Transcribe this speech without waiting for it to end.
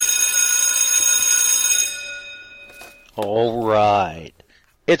All right.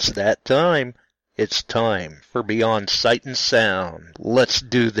 It's that time. It's time for Beyond Sight and Sound. Let's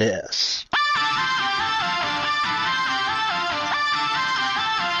do this.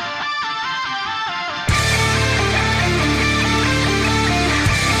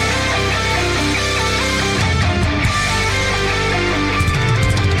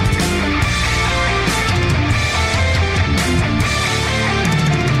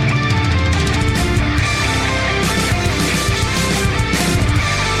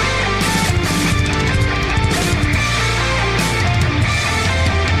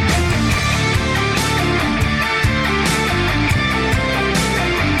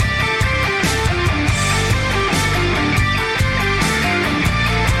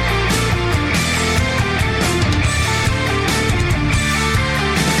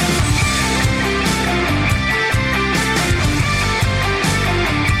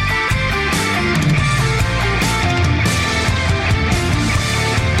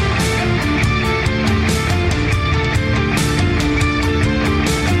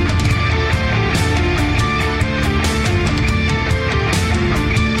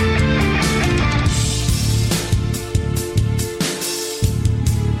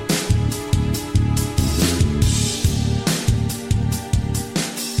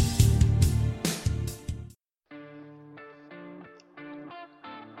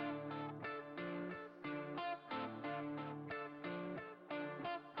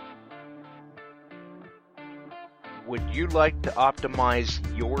 Would you like to optimize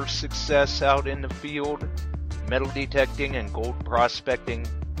your success out in the field? Metal detecting and gold prospecting?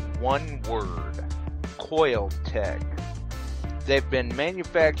 One word: Coil Tech. They've been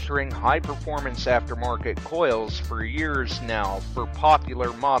manufacturing high-performance aftermarket coils for years now for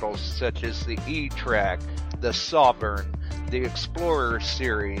popular models such as the E-Track, the Sovereign, the Explorer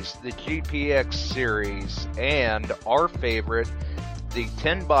series, the GPX series, and our favorite, the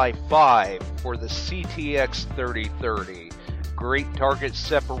 10x5 for the CTX 3030. Great target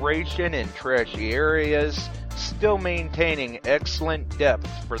separation in trashy areas, still maintaining excellent depth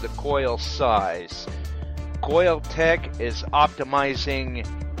for the coil size. Coil Tech is optimizing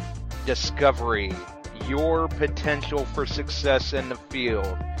discovery, your potential for success in the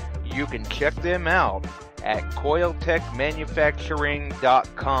field. You can check them out at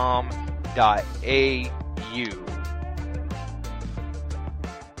coiltechmanufacturing.com.au.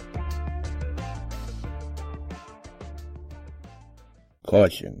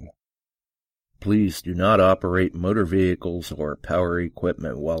 Caution. Please do not operate motor vehicles or power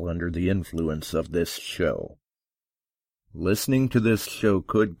equipment while under the influence of this show. Listening to this show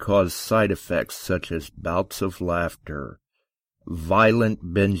could cause side effects such as bouts of laughter,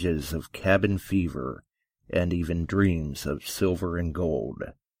 violent binges of cabin fever, and even dreams of silver and gold.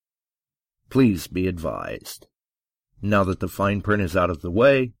 Please be advised. Now that the fine print is out of the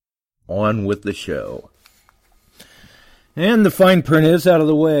way, on with the show. And the fine print is out of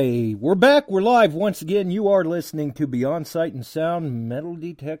the way. We're back. We're live once again. You are listening to Beyond Sight and Sound, metal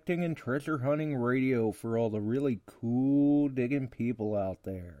detecting and treasure hunting radio for all the really cool digging people out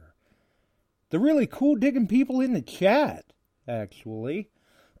there. The really cool digging people in the chat, actually.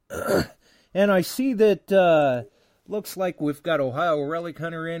 And I see that looks like we've got Ohio Relic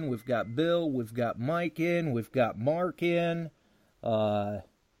Hunter in, we've got Bill, we've got Mike in, we've got Mark in.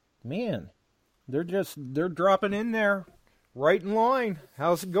 Man, they're dropping in there. Right in line.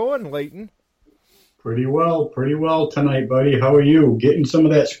 How's it going, Leighton? Pretty well tonight, buddy. How are you? Getting some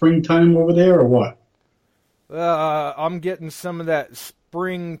of that springtime over there or what? I'm getting some of that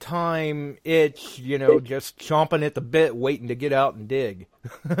springtime itch, just chomping at the bit, waiting to get out and dig.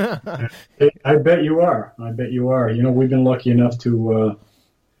 I bet you are. We've been lucky enough to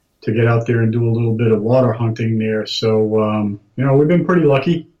get out there and do a little bit of water hunting there. So, we've been pretty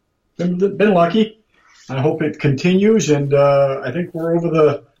lucky. Been lucky. I hope it continues, and I think we're over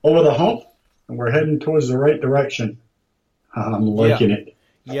the hump, and we're heading towards the right direction. I'm liking it.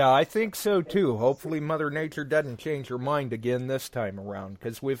 Yeah, I think so too. Hopefully Mother Nature doesn't change her mind again this time around,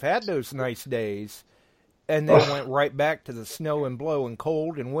 because we've had those nice days, and then went right back to the snow and blow and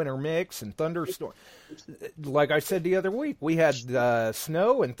cold and winter mix and thunderstorm. Like I said the other week, we had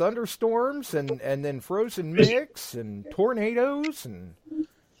snow and thunderstorms and then frozen mix and tornadoes and...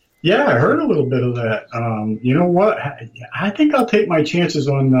 Yeah, I heard a little bit of that. You know what? I think I'll take my chances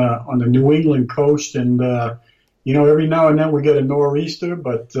on the New England coast, and every now and then we get a nor'easter,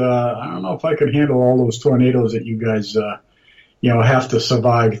 but I don't know if I could handle all those tornadoes that you guys have to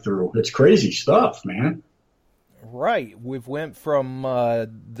survive through. It's crazy stuff, man. Right. We've went from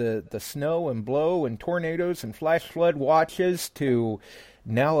the snow and blow and tornadoes and flash flood watches to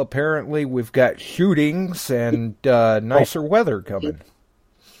now apparently we've got shootings and nicer weather coming.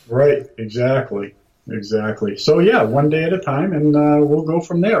 Right, exactly. So, yeah, one day at a time, and we'll go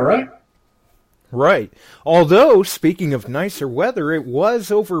from there, right? Right. Although, speaking of nicer weather, it was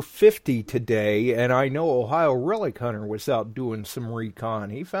over 50 today, and I know Ohio Relic Hunter was out doing some recon.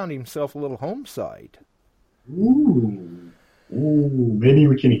 He found himself a little home site. Ooh, maybe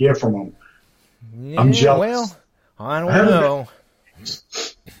we can hear from him. Yeah, I'm jealous. Well, I don't know.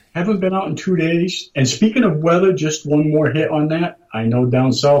 Haven't been out in 2 days. And speaking of weather, just one more hit on that. I know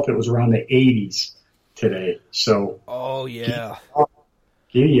down south it was around the 80s today. So. Oh, yeah.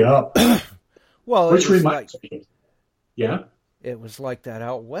 Giddy up. Well, which reminds me. Yeah? It was like that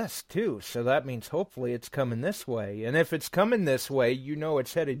out west, too. So that means hopefully it's coming this way. And if it's coming this way, you know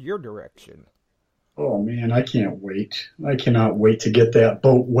it's headed your direction. Oh, man, I can't wait. I cannot wait to get that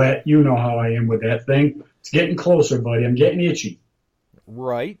boat wet. You know how I am with that thing. It's getting closer, buddy. I'm getting itchy.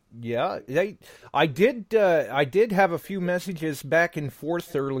 Right, yeah. I did have a few messages back and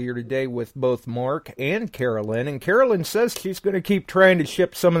forth earlier today with both Mark and Carolyn, and Carolyn says she's going to keep trying to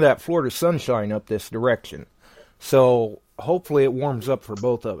ship some of that Florida sunshine up this direction. So hopefully it warms up for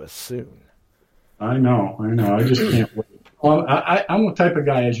both of us soon. I know. I just can't wait. I'm the type of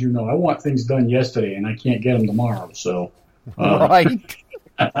guy, as you know, I want things done yesterday, and I can't get them tomorrow. So, right.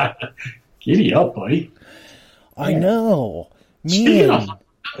 Giddy up, buddy. I know. Speaking of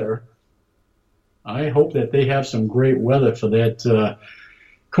weather, I hope that they have some great weather for that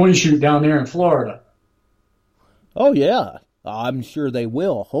coin shoot down there in Florida. Oh, yeah. I'm sure they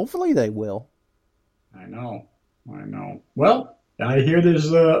will. Hopefully they will. I know. Well, I hear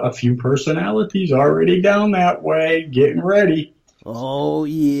there's a few personalities already down that way getting ready. Oh,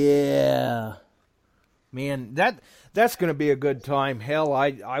 yeah. Man, that's going to be a good time. Hell,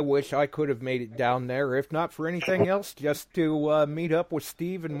 I wish I could have made it down there, if not for anything else, just to meet up with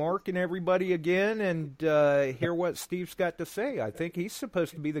Steve and Mark and everybody again and hear what Steve's got to say. I think he's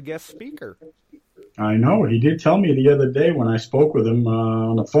supposed to be the guest speaker. I know. He did tell me the other day when I spoke with him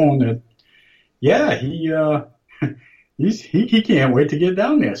on the phone that, yeah, he can't wait to get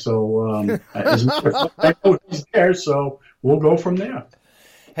down there. So as a matter of fact, I know he's there, so we'll go from there.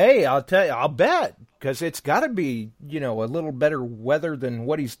 Hey, I'll tell you, I'll bet, because it's got to be, a little better weather than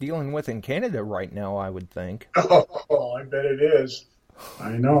what he's dealing with in Canada right now, I would think. Oh, I bet it is.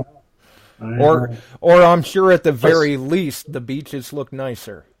 I know. Or I'm sure at the very least the beaches look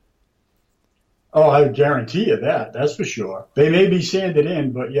nicer. Oh, I guarantee you that. That's for sure. They may be sanded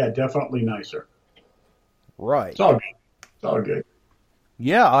in, but yeah, definitely nicer. Right. It's all good. It's all good.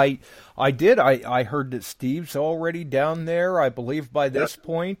 Yeah, I did. I heard that Steve's already down there. I believe by this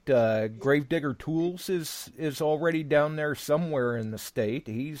point, Gravedigger Tools is already down there somewhere in the state.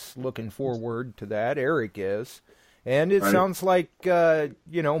 He's looking forward to that. Eric is. And it sounds like,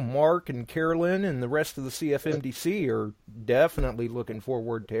 Mark and Carolyn and the rest of the CFMDC are definitely looking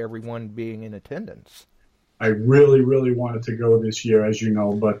forward to everyone being in attendance. I really, really wanted to go this year, as you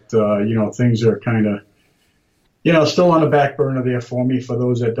know, but, things are kind of, still on the back burner there for me. For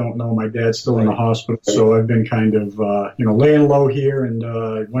those that don't know, my dad's still in the hospital, so I've been kind of, laying low here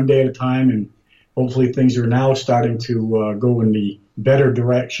and one day at a time, and hopefully things are now starting to go in the better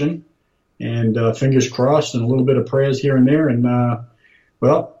direction. And fingers crossed, and a little bit of prayers here and there, and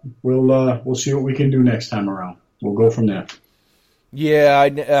we'll see what we can do next time around. We'll go from there.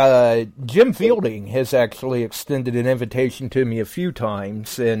 Yeah, Jim Fielding has actually extended an invitation to me a few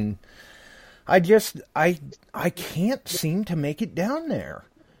times, and I can't seem to make it down there.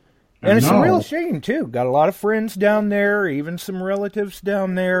 And it's a real shame, too. Got a lot of friends down there, even some relatives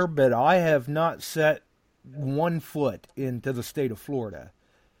down there, but I have not set one foot into the state of Florida.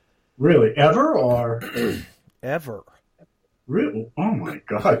 Really? Ever or? Ever. Really? Oh, my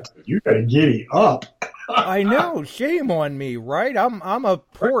God. You got to giddy up. I know. Shame on me, right? I'm a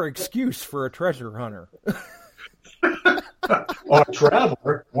poor excuse for a treasure hunter. Or a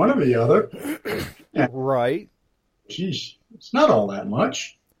traveler, one or the other. Yeah. Right. Jeez, it's not all that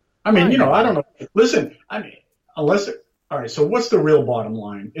much. I mean, I don't know. Listen, all right, so what's the real bottom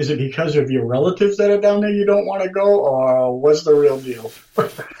line? Is it because of your relatives that are down there you don't want to go, or what's the real deal?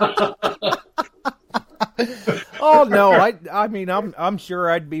 Oh, no, I mean, I'm sure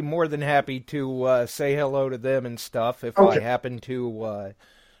I'd be more than happy to say hello to them and stuff if I happen to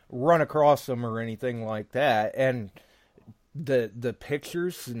run across them or anything like that. And the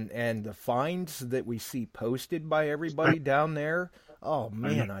pictures and the finds that we see posted by everybody down there, oh,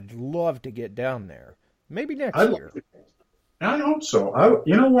 man, I'd love to get down there. Maybe next year. I hope so.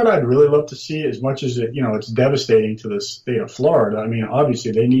 You know what I'd really love to see, as much as it's devastating to the state of Florida. I mean,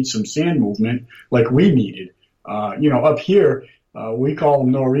 obviously they need some sand movement like we needed. Up here, We call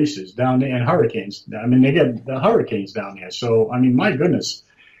them nor'easters down there, and hurricanes. I mean, they get the hurricanes down there. So, I mean, my goodness.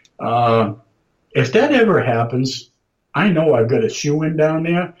 If that ever happens, I know I've got a shoe in down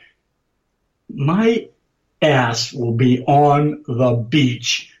there. My ass will be on the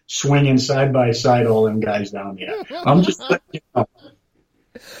beach swinging side by side all them guys down there. I'm just letting you know.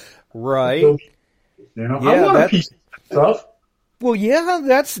 Right. You know, yeah, I want a piece of stuff. Well, yeah,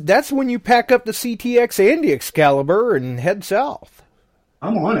 that's when you pack up the CTX and the Excalibur and head south.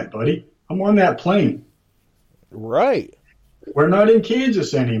 I'm on it, buddy. I'm on that plane. Right. We're not in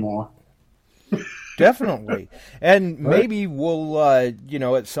Kansas anymore. Definitely. And maybe we'll,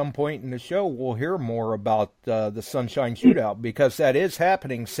 at some point in the show, we'll hear more about the Sunshine Shootout, because that is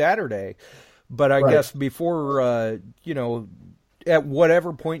happening Saturday. But I guess before, at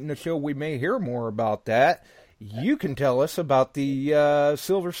whatever point in the show we may hear more about that, you can tell us about the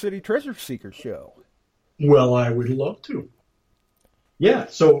Silver City Treasure Seeker show. Well, I would love to. Yeah,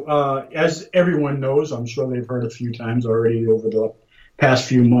 so as everyone knows, I'm sure they've heard a few times already over the past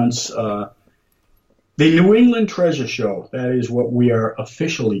few months, the New England Treasure Show, that is what we are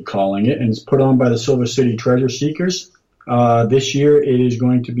officially calling it, and it's put on by the Silver City Treasure Seekers. This year it is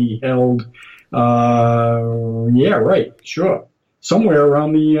going to be held, somewhere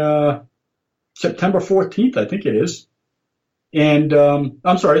around the September 14th, I think it is. And,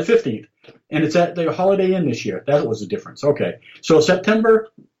 15th. And it's at the Holiday Inn this year. That was the difference. Okay. So September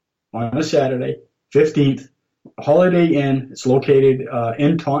on a Saturday, 15th, Holiday Inn. It's located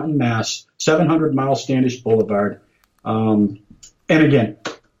in Taunton, Mass., 700 Miles Standish Boulevard. And again,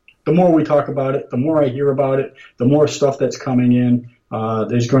 the more we talk about it, the more I hear about it, the more stuff that's coming in.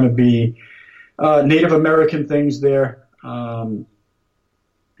 There's going to be Native American things there,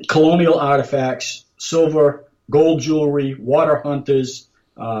 colonial artifacts, silver, gold jewelry, water hunters,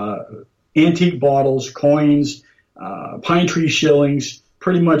 antique bottles, coins, pine tree shillings,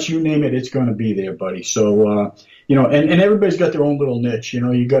 pretty much you name it, it's going to be there, buddy. So, and everybody's got their own little niche.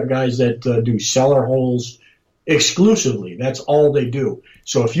 You got guys that do cellar holes exclusively. That's all they do.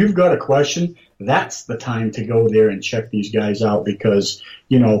 So if you've got a question, that's the time to go there and check these guys out, because,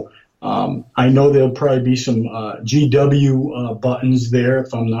 I know there'll probably be some GW buttons there,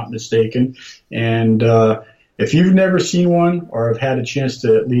 if I'm not mistaken. And if you've never seen one or have had a chance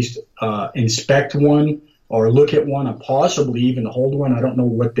to at least inspect one or look at one and possibly even hold one, I don't know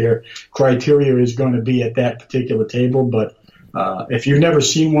what their criteria is going to be at that particular table. But if you've never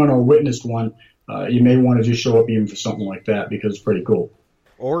seen one or witnessed one, you may want to just show up even for something like that, because it's pretty cool.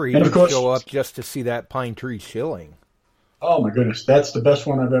 Or even of course, show up just to see that pine tree shilling. Oh, my goodness. That's the best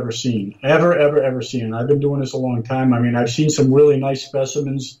one I've ever seen. Ever seen. And I've been doing this a long time. I mean, I've seen some really nice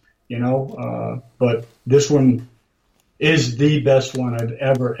specimens, but this one is the best one I've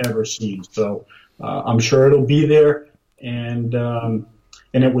ever seen. So I'm sure it'll be there. And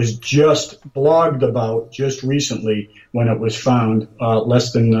it was just blogged about just recently when it was found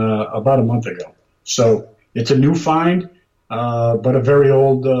less than about a month ago. So it's a new find, but a very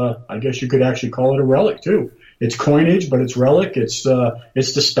old, I guess you could actually call it a relic, too. It's coinage, but it's relic. It's the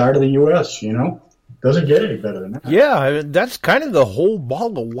start of the U.S., Doesn't get any better than that. Yeah, that's kind of the whole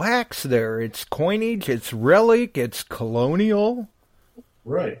ball of wax there. It's coinage, it's relic, it's colonial.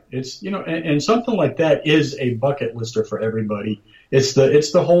 Right. It's, and something like that is a bucket lister for everybody. It's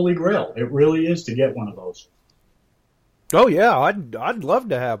the holy grail. It really is to get one of those. Oh, yeah, I'd love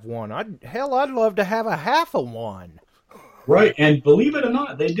to have one. I'd love to have a half of one. Right, and believe it or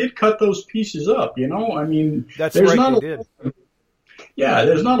not, they did cut those pieces up, I mean, that's right, they did. Yeah,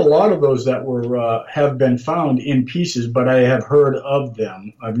 there's not a lot of those that were have been found in pieces, but I have heard of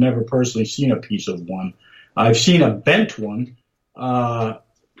them. I've never personally seen a piece of one. I've seen a bent one. I've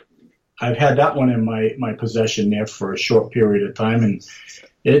had that one in my possession there for a short period of time, and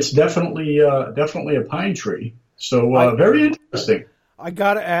it's definitely a pine tree. So very interesting. I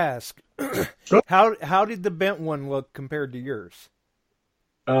gotta ask, how did the bent one look compared to yours?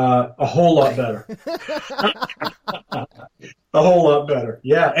 A whole lot better. A whole lot better.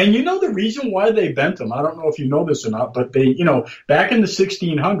 Yeah. And the reason why they bent them, I don't know if you know this or not, but they, back in the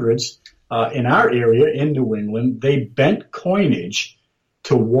 1600s, in our area in New England, they bent coinage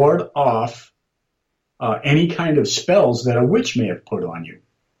to ward off any kind of spells that a witch may have put on you.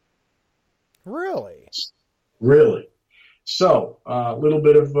 Really? Really. So, a little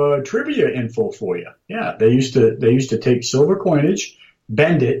bit of trivia info for you. Yeah, they used to take silver coinage,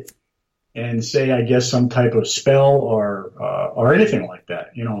 bend it, and say, I guess, some type of spell or anything like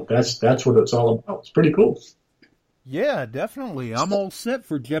that. That's what it's all about. It's pretty cool. Yeah, definitely. I'm all set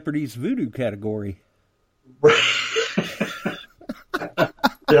for Jeopardy's voodoo category. Yeah,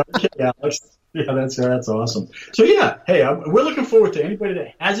 okay, Alex. Yeah, that's awesome. So yeah, hey, we're looking forward to anybody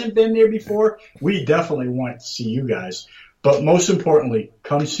that hasn't been there before. We definitely want to see you guys, but most importantly,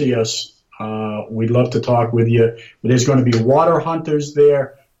 come see us. We'd love to talk with you. There's going to be water hunters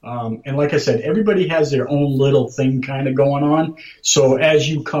there. And like I said, everybody has their own little thing kind of going on. So as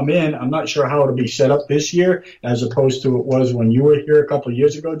you come in, I'm not sure how it'll be set up this year as opposed to it was when you were here a couple of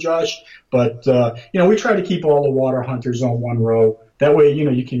years ago, Josh. But, we try to keep all the water hunters on one row. That way,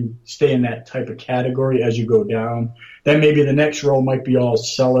 you can stay in that type of category as you go down. Then maybe the next row might be all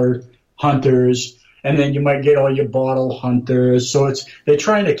cellar hunters. And then you might get all your bottle hunters. So they're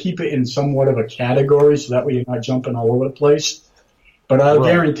trying to keep it in somewhat of a category so that way you're not jumping all over the place. But I'll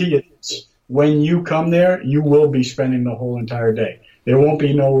guarantee you, when you come there, you will be spending the whole entire day. There won't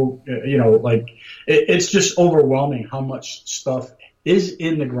be no, it's just overwhelming how much stuff is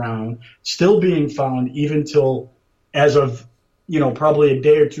in the ground, still being found even till as of, probably a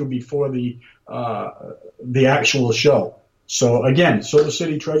day or two before the actual show. So again, Silver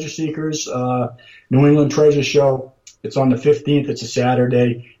City Treasure Seekers, New England Treasure Show. It's on the 15th. It's a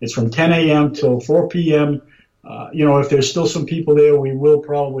Saturday. It's from 10 a.m. till 4 p.m. If there's still some people there, we will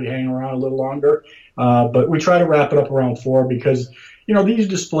probably hang around a little longer. But we try to wrap it up around 4 because, these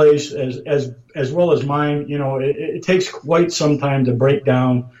displays, as well as mine, it takes quite some time to break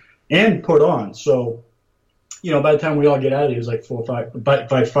down and put on. So, by the time we all get out of here, it's like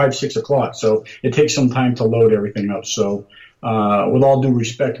 5, 6 o'clock. So it takes some time to load everything up. So, with all due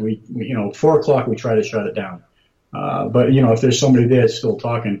respect, we 4 o'clock, we try to shut it down. But if there's somebody there that's still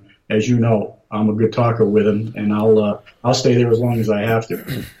talking, as you know, I'm a good talker with them, and I'll stay there as long as I have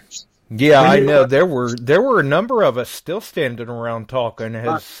to. Yeah, I know. There were a number of us still standing around talking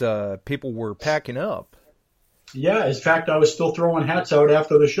as people were packing up. Yeah, in fact, I was still throwing hats out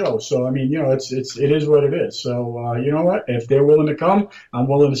after the show. So I mean, it is what it is. So you know what? If they're willing to come, I'm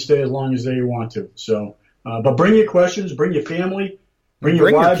willing to stay as long as they want to. So, but bring your questions, bring your family, bring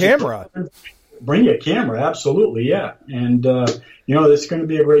your wives, your camera. Bring your camera, absolutely, yeah. And, it's going to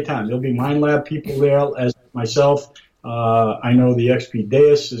be a great time. There'll be Mind Lab people there, as myself. I know the XP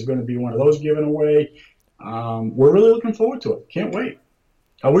Deus is going to be one of those given away. We're really looking forward to it. Can't wait.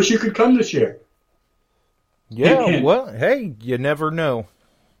 I wish you could come this year. Yeah, well, hey, you never know.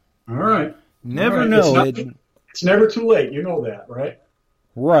 All right. Never know. It's never too late. You know that, right?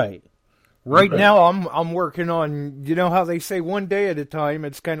 Right. Right now, I'm working on, how they say one day at a time.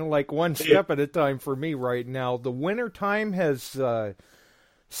 It's kind of like one step at a time for me right now. The winter time has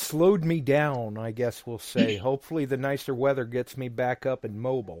slowed me down, I guess we'll say. Hopefully the nicer weather gets me back up and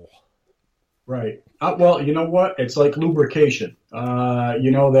mobile. Right. Well, you know what? It's like lubrication.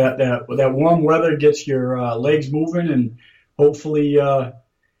 That warm weather gets your legs moving and hopefully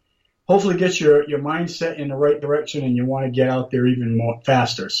gets your mindset in the right direction, and you want to get out there even more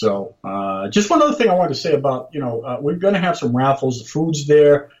faster. So, just one other thing I wanted to say about, we're going to have some raffles, the food's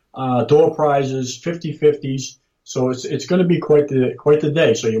there, door prizes, 50/50s. So it's going to be quite the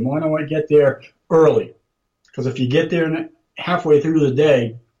day. So you want to get there early, because if you get there halfway through the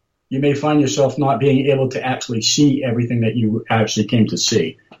day, you may find yourself not being able to actually see everything that you actually came to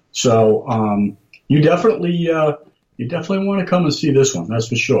see. So, you definitely want to come and see this one. That's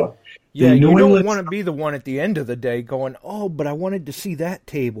for sure. Yeah, you don't want to be the one at the end of the day going, oh, but I wanted to see that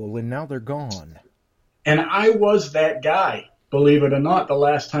table, and now they're gone. And I was that guy, believe it or not, the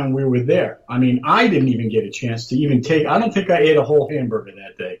last time we were there. I mean, I didn't even get a chance to even I don't think I ate a whole hamburger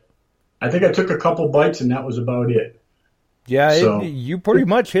that day. I think I took a couple bites, and that was about it. Yeah, you pretty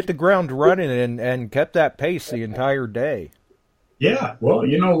much hit the ground running and kept that pace the entire day. Yeah, well,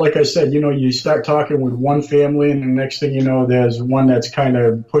 like I said, you start talking with one family, and the next thing you know, there's one that's kind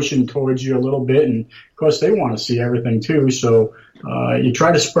of pushing towards you a little bit, and of course they want to see everything too. So you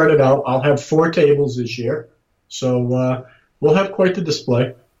try to spread it out. I'll have 4 tables this year, so we'll have quite the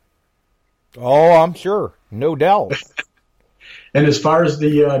display. Oh, I'm sure, no doubt. And as far as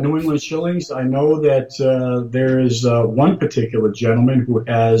the New England shillings, I know that there is one particular gentleman who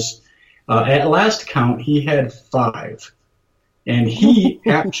has, at last count, he had 5. And he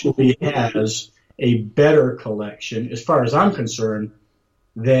actually has a better collection, as far as I'm concerned,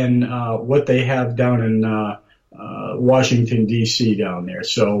 than what they have down in Washington, D.C. down there.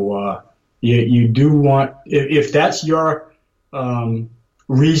 So you do want, if that's your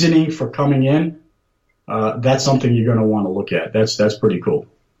reasoning for coming in, that's something you're going to want to look at. That's pretty cool.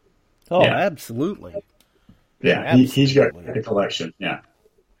 Oh, yeah. Absolutely. Yeah, absolutely. He's got a collection, yeah.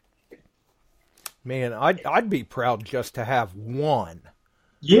 Man, I'd be proud just to have one.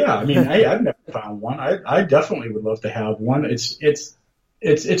 Yeah, I mean, hey, I've never found one. I definitely would love to have one. It's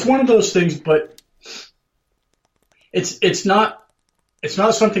one of those things, but it's not it's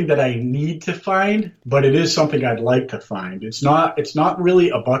not something that I need to find, but it is something I'd like to find. It's not really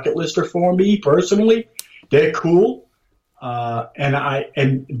a bucket lister for me personally. They're cool. And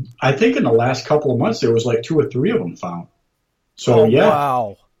I think in the last couple of months there was like 2 or 3 of them found. So yeah.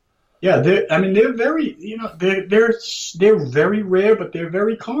 Wow. Yeah, they're very, they're very rare, but they're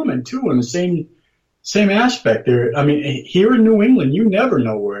very common too in the same aspect. Here in New England, you never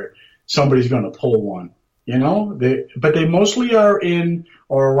know where somebody's going to pull one, but they mostly are in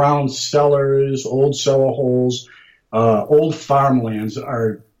or around cellars, old cellar holes, old farmlands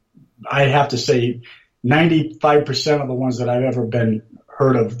are, I have to say, 95% of the ones that I've ever been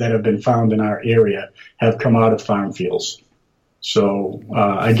heard of that have been found in our area have come out of farm fields. So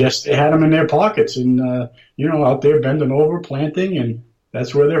I guess they had them in their pockets and, out there bending over, planting, and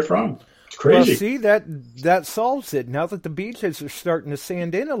that's where they're from. It's crazy. Well, see, that solves it. Now that the beaches are starting to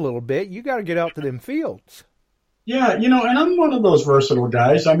sand in a little bit, you got to get out to them fields. Yeah, and I'm one of those versatile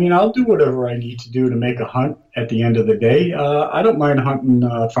guys. I mean, I'll do whatever I need to do to make a hunt at the end of the day. I don't mind hunting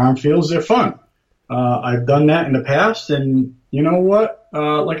farm fields. They're fun. I've done that in the past, and you know what?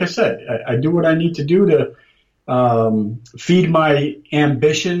 Like I said, I do what I need to do to feed my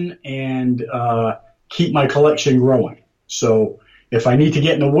ambition and keep my collection growing. So if I need to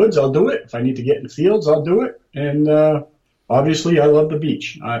get in the woods, I'll do it. If I need to get in the fields, I'll do it. And obviously, I love the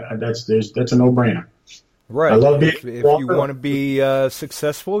beach. That's a no-brainer. Right. I love being if you want to be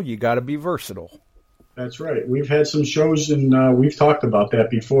successful, you got to be versatile. That's right. We've had some shows and we've talked about that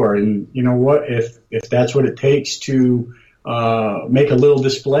before. And you know what? If that's what it takes to make a little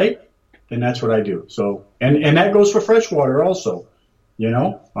display, then that's what I do. So, and that goes for freshwater also.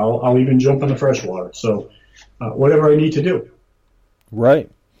 I'll even jump in the freshwater. So, whatever I need to do. Right.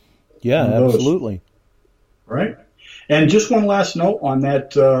 Yeah, absolutely. Right. And just one last note on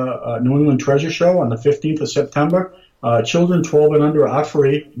that New England Treasure Show on the 15th of September. Children 12 and under are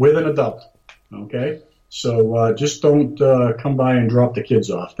free with an adult. Okay? So just don't come by and drop the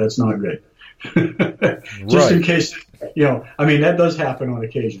kids off. That's not good. Just in case, that does happen on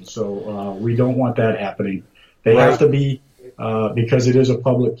occasion. So we don't want that happening. They have to be, because it is a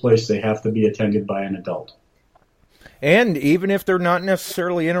public place, they have to be attended by an adult. And even if they're not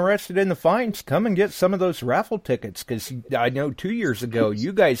necessarily interested in the finds, come and get some of those raffle tickets, because I know 2 years ago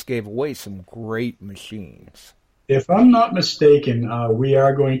you guys gave away some great machines. If I'm not mistaken, we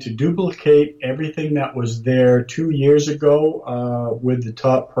are going to duplicate everything that was there 2 years ago, with the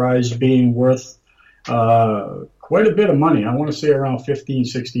top prize being worth quite a bit of money. I want to say around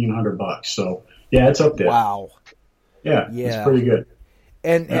 $1,500-$1,600. So, yeah, it's up there. Wow. Yeah, it's pretty good.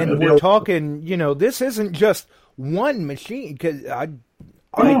 And we're talking, this isn't just one machine, because I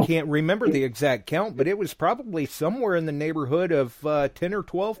can't remember the exact count, but it was probably somewhere in the neighborhood of 10 or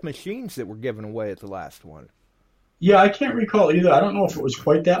 12 machines that were given away at the last one. Yeah, I can't recall either. I don't know if it was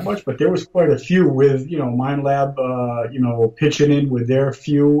quite that much, but there was quite a few with, Mind Lab, pitching in with their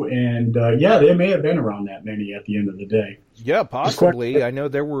few. And, there may have been around that many at the end of the day. Yeah, possibly. I know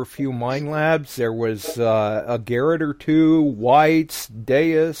there were a few Mind Labs. There was a Garrett or two, Whites,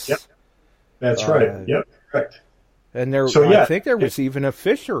 Deus. Yep. That's right. Yep, correct. And I think there was even a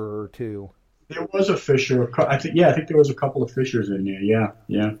Fisher or two. There was a Fisher. I think there was a couple of Fishers in there.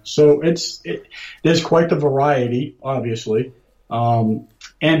 Yeah. So there's quite the variety, obviously. And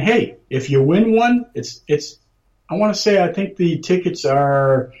hey, if you win one, I want to say I think the tickets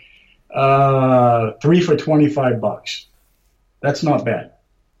are 3 for $25. That's not bad.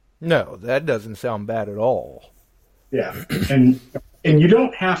 No, that doesn't sound bad at all. Yeah, and you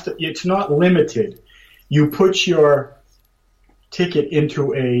don't have to. It's not limited. You put your ticket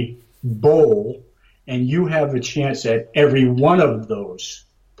into a bowl, and you have a chance at every one of those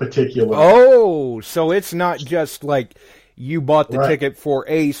particular. Oh, so it's not just like you bought the ticket for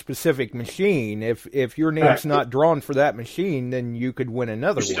a specific machine. If your name's not drawn for that machine, then you could win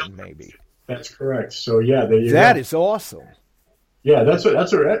another one, maybe. That's correct. So yeah, there you go. That is awesome. Yeah, that's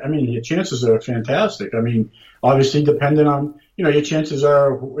I mean, your chances are fantastic. I mean, obviously, depending on your chances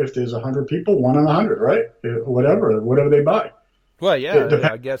are if there's 100 people, 1 in 100, right? Whatever they buy. Well, yeah,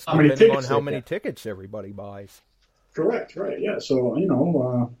 I guess depending on how many tickets everybody buys. Correct, right? Yeah. So I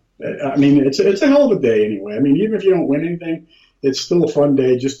mean, it's a hell of a day anyway. I mean, even if you don't win anything, it's still a fun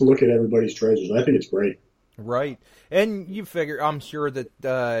day just to look at everybody's treasures. I think it's great. Right. And you figure, I'm sure that,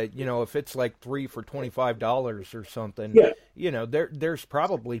 if it's like 3 for $25 or something, there's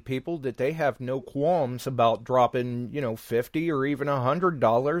probably people that they have no qualms about dropping, $50 or even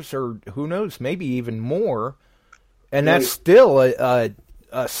 $100 or who knows, maybe even more. And that's still a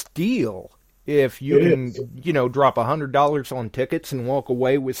steal if you can, drop $100 on tickets and walk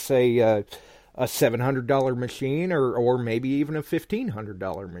away with, say, a $700 machine or maybe even a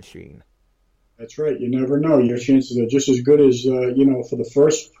 $1,500 machine. That's right. You never know. Your chances are just as good as, for the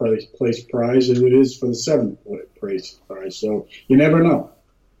first place prize as it is for the seventh place prize. So you never know.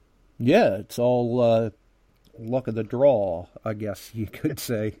 Yeah, it's all luck of the draw, I guess you could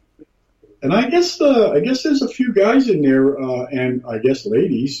say. And I guess there's a few guys in there, and I guess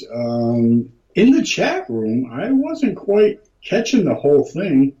ladies, in the chat room. I wasn't quite catching the whole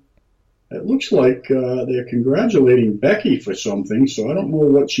thing. It looks like they're congratulating Becky for something, so I don't know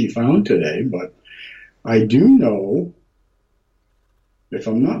what she found today, but I do know, if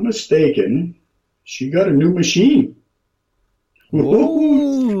I'm not mistaken, she got a new machine.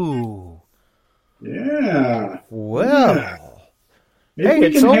 Ooh. Yeah. Well. Yeah. Hey,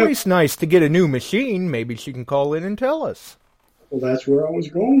 it's always nice to get a new machine. Maybe she can call in and tell us. Well, that's where I was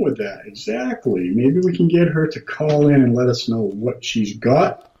going with that. Exactly. Maybe we can get her to call in and let us know what she's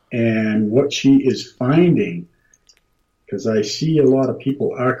got and what she is finding, because I see a lot of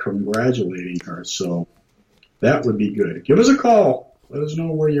people are congratulating her, so that would be good. Give us a call. Let us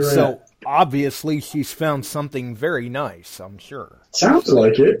know where you're at. So, obviously, she's found something very nice, I'm sure. Sounds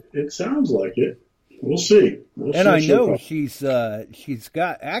like it. It sounds like it. We'll see. And I know she's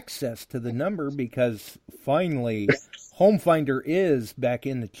got access to the number because, finally, Home Finder is back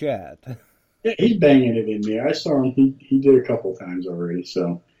in the chat. Yeah, he's banging it in there. I saw him. He did a couple times already,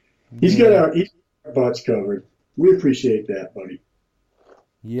 so... He's got our butts covered. We appreciate that, buddy.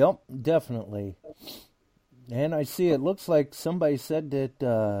 Yep, definitely. And I see it looks like somebody said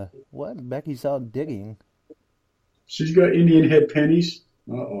that, Becky's out digging. She's got Indian head pennies.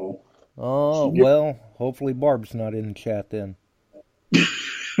 Uh-oh. Oh, well, hopefully Barb's not in the chat then.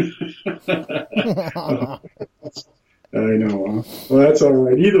 I know, huh? Well, that's all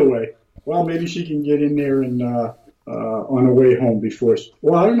right. Either way. Well, maybe she can get in there and... on her way home before.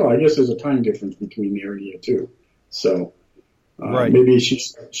 Well, I don't know. I guess there's a time difference between there and here too. So right. Maybe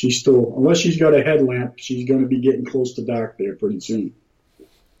she's still, unless she's got a headlamp, she's going to be getting close to dark there pretty soon.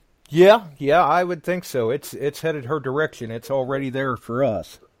 Yeah, I would think so. It's headed her direction. It's already there for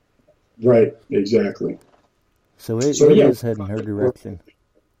us. Right. Exactly. So it is heading her direction.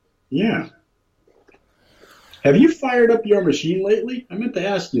 Yeah. Have you fired up your machine lately? I meant to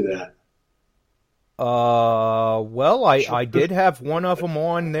ask you that. Well, I did have one of them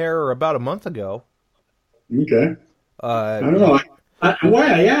on there about a month ago. Okay. I don't know. Why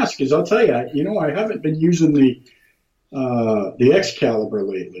I ask is, I'll tell you, I haven't been using the Excalibur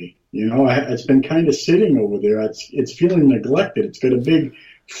lately. It's been kind of sitting over there. It's feeling neglected. It's got a big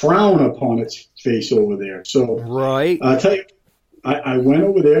frown upon its face over there. So, right. I'll tell you, I went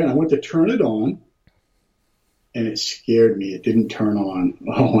over there and I went to turn it on. And it scared me. It didn't turn on.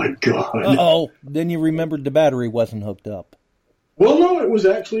 Oh, my God. Uh-oh. Then you remembered the battery wasn't hooked up. Well, no, it was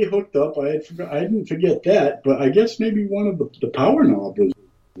actually hooked up. I didn't forget that. But I guess maybe one of the power knob was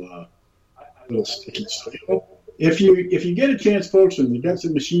a little sticky. So, if you get a chance, folks, and you got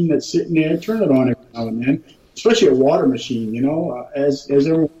some machine that's sitting there, turn it on every now and then, especially a water machine. As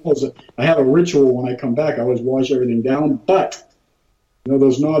everyone knows, I have a ritual when I come back. I always wash everything down. But...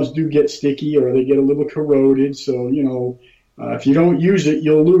 those knobs do get sticky or they get a little corroded. So, if you don't use it,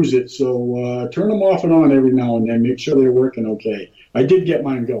 you'll lose it. So turn them off and on every now and then. Make sure they're working okay. I did get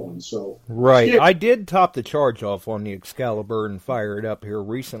mine going. So right. I did top the charge off on the Excalibur and fire it up here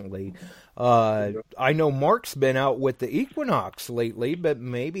recently. I know Mark's been out with the Equinox lately, but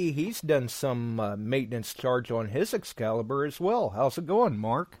maybe he's done some maintenance charge on his Excalibur as well. How's it going,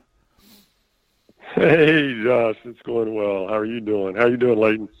 Mark? Hey, Josh, it's going well. How are you doing? How are you doing,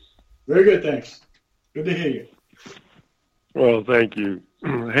 Leighton? Very good, thanks. Good to hear you. Well, thank you.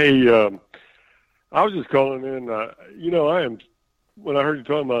 Hey, I was just calling in. When I heard you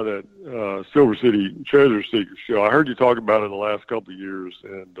talking about that Silver City Treasure Seeker show, I heard you talk about it the last couple of years,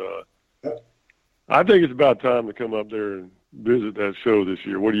 and I think it's about time to come up there and visit that show this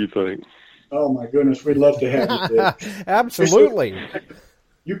year. What do you think? Oh, my goodness, we'd love to have you there. Absolutely.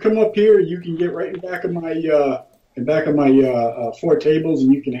 You come up here, you can get right in back of my 4 tables,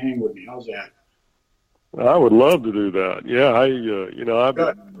 and you can hang with me. How's that? I would love to do that. Yeah, I've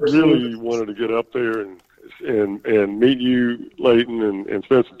really wanted to get up there and meet you, Leighton, and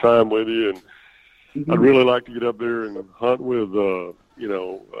spend some time with you. And I'd really like to get up there and hunt with,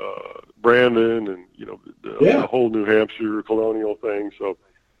 Brandon and the whole New Hampshire colonial thing. So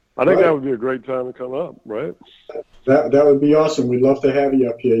I think that would be a great time to come up, right? That would be awesome. We'd love to have you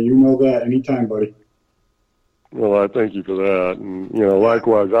up here. You know that. Anytime, buddy. Well, I thank you for that. And,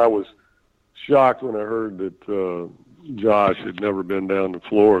 likewise, I was shocked when I heard that Josh had never been down to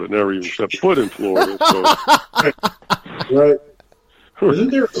Florida, never even set foot in Florida. So. Right.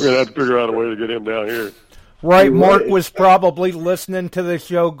 Isn't there? We're going to have to figure out a way to get him down here. Right, You're Mark right. was probably listening to the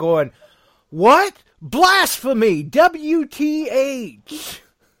show going, "What? Blasphemy! WTH!"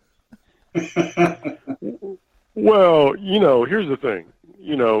 Well, here's the thing.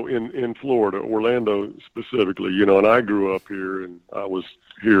 In Florida, Orlando specifically, and I grew up here, and I was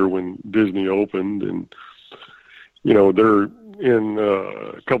here when Disney opened, and, they're in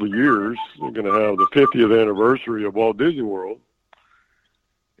a couple of years, they're going to have the 50th anniversary of Walt Disney World.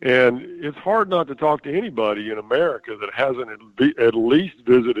 And it's hard not to talk to anybody in America that hasn't at least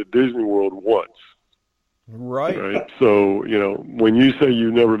visited Disney World once. Right. So, when you say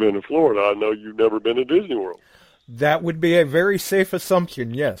you've never been to Florida, I know you've never been to Disney World. That would be a very safe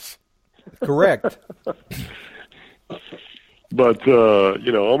assumption, yes. Correct. But,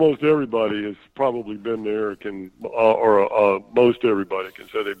 almost everybody has probably been there, or most everybody can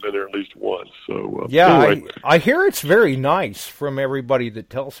say they've been there at least once. So, yeah, anyway. I hear it's very nice from everybody that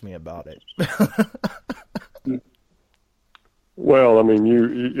tells me about it. Well, I mean,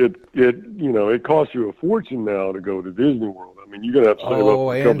 it costs you a fortune now to go to Disney World. I mean, you're going to have to save up a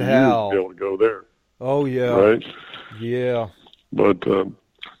couple of years to be able to go there. Oh, yeah. Right? Yeah. But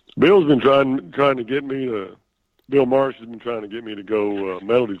Bill's been trying to get me to. Bill Marsh has been trying to get me to go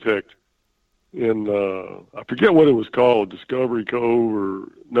metal detect in I forget what it was called, Discovery Cove,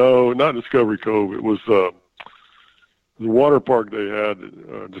 or no, not Discovery Cove. It was the water park they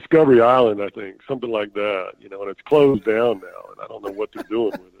had, Discovery Island, I think, something like that. And it's closed down now, and I don't know what they're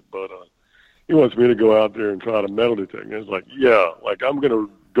doing with it. But he wants me to go out there and try to metal detect. And it's like, yeah, like I'm going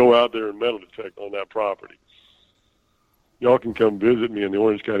to go out there and metal detect on that property. Y'all can come visit me in the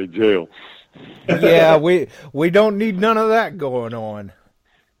Orange County Jail. Yeah, we don't need none of that going on.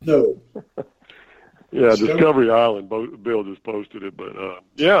 No. Yeah, Discovery Island. Bill just posted it, but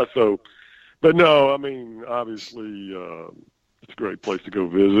yeah. So, but no, I mean, obviously, it's a great place to go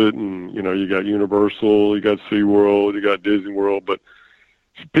visit, and you got Universal, you got SeaWorld, you got Disney World, but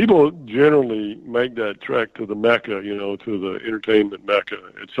people generally make that trek to the Mecca, to the entertainment Mecca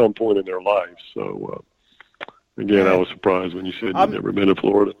at some point in their life. So, again, I was surprised when you said you'd never been to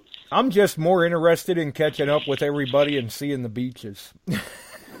Florida. I'm just more interested in catching up with everybody and seeing the beaches.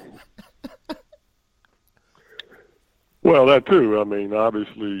 Well, that too. I mean,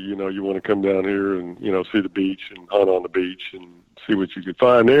 obviously, you want to come down here and, see the beach and hunt on the beach and see what you can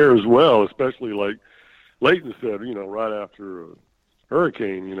find there as well, especially like Leighton said, right after a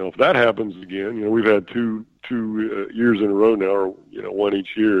hurricane, if that happens again, we've had two years in a row now, or, one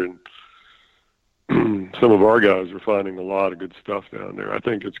each year, and some of our guys are finding a lot of good stuff down there. I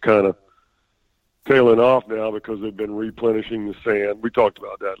think it's kind of tailing off now because they've been replenishing the sand. We talked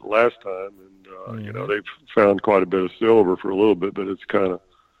about that last time, and they've found quite a bit of silver for a little bit, but it's kind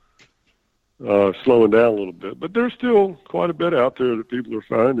of slowing down a little bit. But there's still quite a bit out there that people are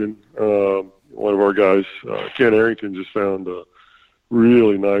finding. One of our guys, Ken Arrington, just found a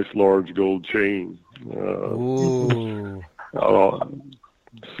really nice large gold chain. Ooh.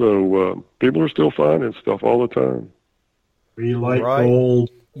 So people are still finding stuff all the time. We like gold.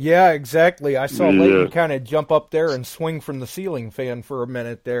 Yeah, exactly. I saw Leighton kind of jump up there and swing from the ceiling fan for a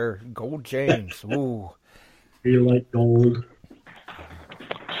minute there. Gold chains. Ooh. We like gold.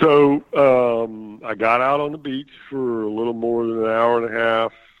 So I got out on the beach for a little more than an hour and a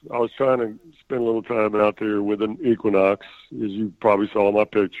half. I was trying to spend a little time out there with an Equinox, as you probably saw in my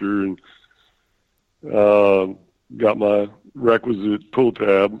picture, and got my requisite pull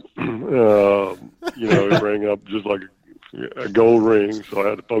tab. It rang up just like a gold ring, so I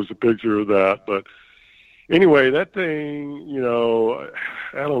had to post a picture of that. But anyway, that thing,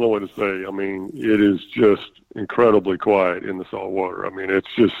 I don't know what to say. I mean, it is just incredibly quiet in the salt water. I mean, it's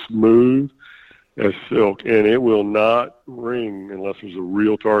just smooth as silk, and it will not ring unless there's a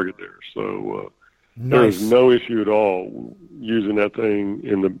real target there. So there's no issue at all using that thing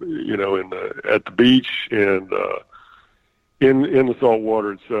at the beach and in the salt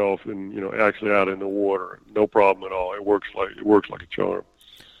water itself, and actually out in the water. No problem at all. It works like a charm.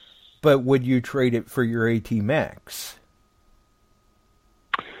 But would you trade it for your AT Max?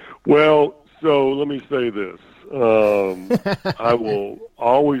 Well, so let me say this. I will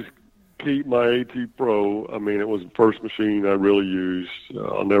always keep my AT Pro. I mean, it was the first machine I really used.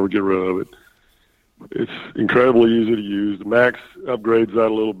 I'll never get rid of it. It's incredibly easy to use. The Max upgrades that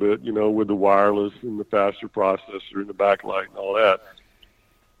a little bit, with the wireless and the faster processor and the backlight and all that.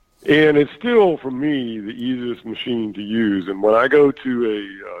 And it's still, for me, the easiest machine to use. And when I go to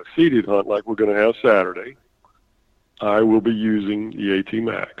a seated hunt like we're going to have Saturday, I will be using the AT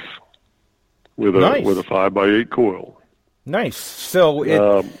Max with a 5x8 coil. Nice.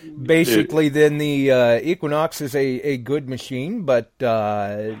 So basically then the Equinox is a good machine, but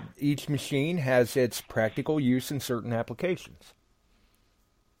each machine has its practical use in certain applications.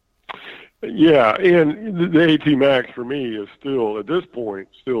 Yeah, and the AT Max for me is still, at this point,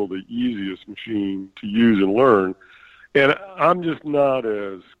 still the easiest machine to use and learn. And I'm just not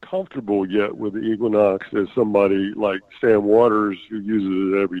as comfortable yet with the Equinox as somebody like Sam Waters, who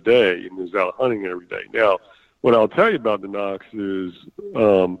uses it every day and is out hunting every day. Now, what I'll tell you about the Nox is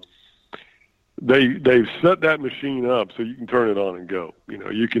they've set that machine up so you can turn it on and go. You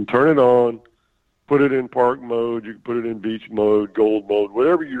know, you can turn it on, put it in park mode, you can put it in beach mode, gold mode,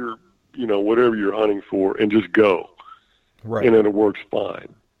 whatever you're hunting for, and just go. Right. And it works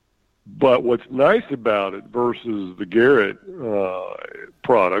fine. But what's nice about it versus the Garrett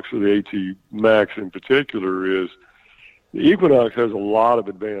products, or the AT Max in particular, is the Equinox has a lot of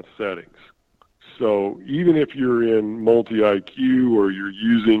advanced settings. So even if you're in multi-IQ or you're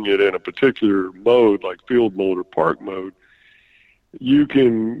using it in a particular mode, like field mode or park mode, you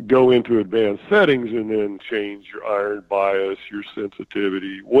can go into advanced settings and then change your iron bias, your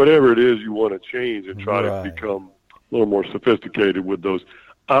sensitivity, whatever it is you want to change, and try to become a little more sophisticated with those.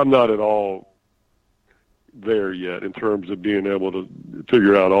 I'm not at all there yet in terms of being able to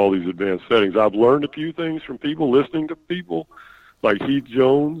figure out all these advanced settings. I've learned a few things from people, listening to people like Heath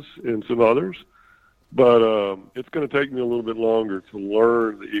Jones and some others, but it's going to take me a little bit longer to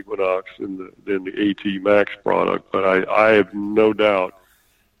learn the Equinox than the AT Max product. But I have no doubt,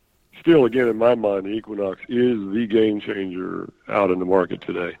 still, again, in my mind, the Equinox is the game changer out in the market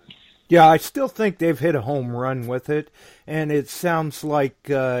today. Yeah, I still think they've hit a home run with it, and it sounds like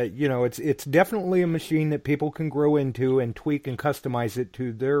it's definitely a machine that people can grow into and tweak and customize it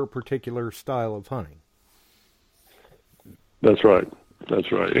to their particular style of hunting. That's right.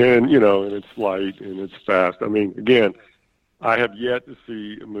 That's right. And, and it's light and it's fast. I mean, again, I have yet to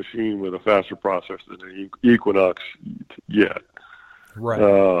see a machine with a faster processor than the Equinox yet. Right.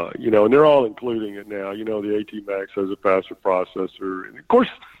 And they're all including it now. The AT Max has a faster processor. And, of course,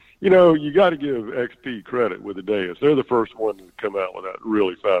 you got to give XP credit with the Deus. They're the first one to come out with that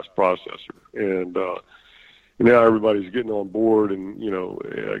really fast processor. And now everybody's getting on board, and,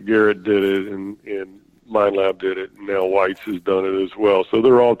 Garrett did it, and MindLab did it, and now White's has done it as well. So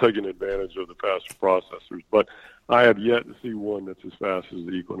they're all taking advantage of the faster processors. But I have yet to see one that's as fast as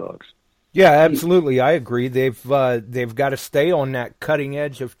the Equinox. Yeah, absolutely. I agree. They've got to stay on that cutting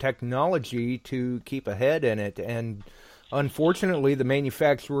edge of technology to keep ahead in it. And unfortunately, the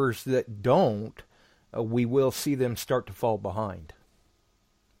manufacturers that don't, we will see them start to fall behind.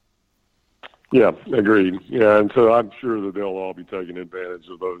 Yeah, agreed. Yeah, and so I'm sure that they'll all be taking advantage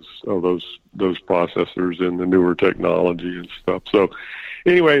of those processors and the newer technology and stuff. So,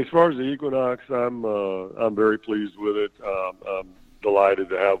 anyway, as far as the Equinox, I'm very pleased with it. I'm delighted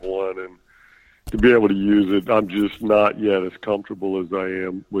to have one and to be able to use it. I'm just not yet as comfortable as I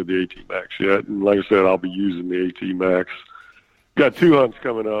am with the AT Max yet. And like I said, I'll be using the AT Max. Got 2 hunts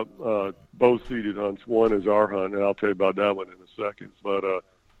coming up, both seated hunts. One is our hunt, and I'll tell you about that one in a second. But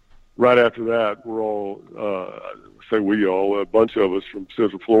right after that, we're all, a bunch of us from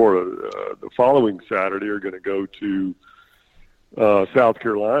Central Florida, the following Saturday are going to go to South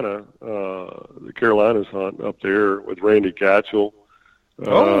Carolina, the Carolinas hunt up there with Randy Gatchell.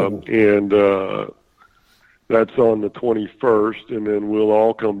 And that's on the 21st, and then we'll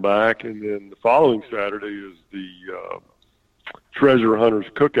all come back. And then the following Saturday is the Treasure Hunters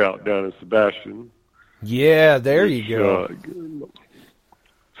Cookout down in Sebastian. Yeah, there you go.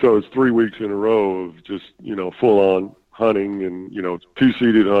 So it's 3 weeks in a row of just, full-on hunting and,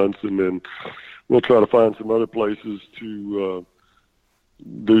 2-seated hunts. And then we'll try to find some other places to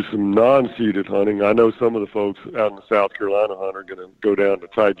do some non-seated hunting. I know some of the folks out in the South Carolina hunt are going to go down to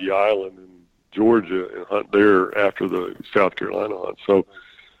Tybee Island in Georgia and hunt there after the South Carolina hunt. So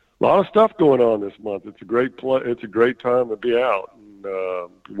a lot of stuff going on this month. It's a great it's a great time to be out. And, the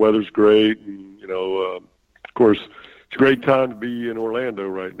weather's great. And, of course, it's a great time to be in Orlando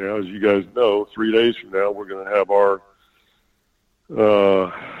right now. As you guys know, 3 days from now, we're going to have our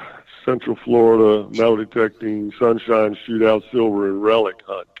Central Florida metal detecting sunshine shootout silver and relic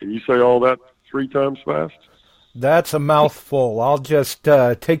hunt. Can you say all that 3 times fast? That's a mouthful. I'll just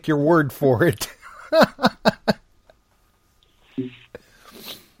take your word for it.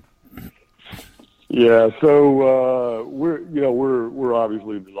 Yeah, so we're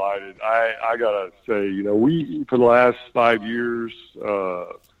obviously delighted. I gotta say, we for the last 5 years,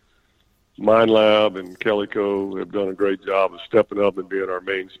 MindLab and Calico have done a great job of stepping up and being our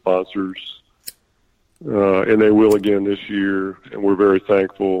main sponsors. and they will again this year, and we're very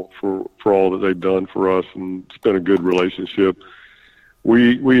thankful for all that they've done for us, and it's been a good relationship.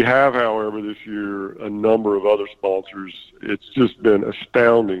 We have, however, this year a number of other sponsors. It's just been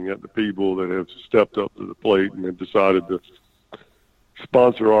astounding at the people that have stepped up to the plate and have decided to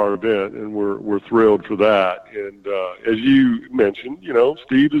sponsor our event, and we're thrilled for that. And as you mentioned,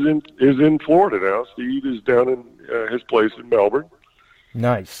 Steve is in Florida now. Steve is down in his place in Melbourne.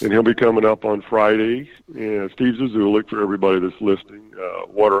 Nice. And he'll be coming up on Friday. And Steve Zuzulik, for everybody that's listening,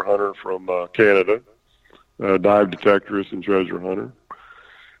 water hunter from Canada, dive detectorist and treasure hunter.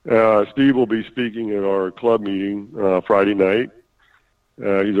 Steve will be speaking at our club meeting Friday night.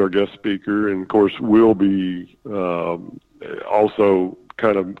 He's our guest speaker, and of course we'll be also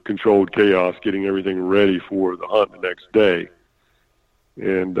kind of controlled chaos, getting everything ready for the hunt the next day.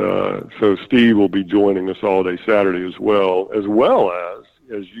 And so Steve will be joining us all day Saturday as well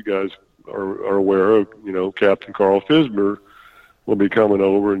as you guys are aware of, Captain Carl Fismer will be coming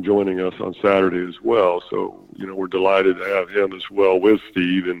over and joining us on Saturday as well. So, we're delighted to have him as well with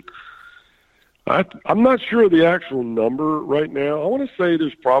Steve. And I'm not sure of the actual number right now. I want to say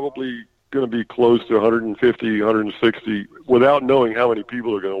there's probably going to be close to 150, 160 without knowing how many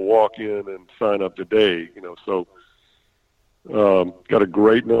people are going to walk in and sign up today, so got a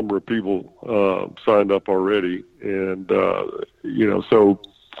great number of people signed up already. And, so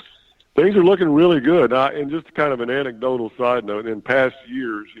things are looking really good. And just kind of an anecdotal side note, in past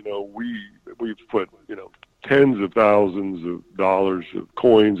years, we've put, tens of thousands of dollars of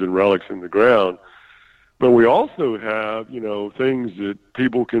coins and relics in the ground. But we also have, things that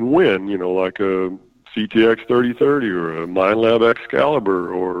people can win, like a CTX 3030 or a MineLab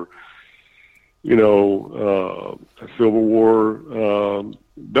Excalibur or, a Civil War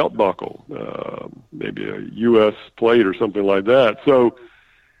belt buckle, maybe a U.S. plate or something like that. So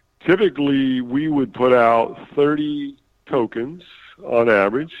typically we would put out 30 tokens on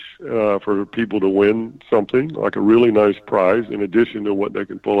average for people to win something, like a really nice prize in addition to what they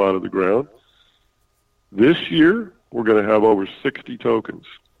can pull out of the ground. This year, we're going to have over 60 tokens.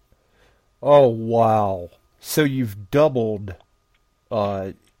 Oh, wow. So you've doubled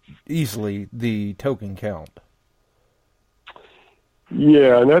easily the token count.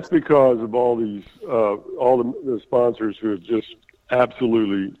 Yeah, and that's because of all these, all the sponsors who have just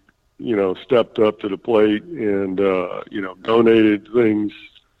absolutely, stepped up to the plate and, donated things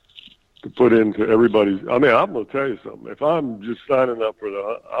to put into everybody's. I mean, I'm going to tell you something. If I'm just signing up for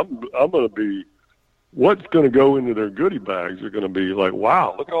I'm going to be, what's going to go into their goodie bags are going to be like,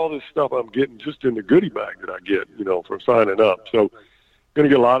 wow, look at all this stuff I'm getting just in the goodie bag that I get, from signing up. So going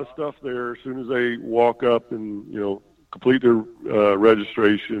to get a lot of stuff there as soon as they walk up and, complete their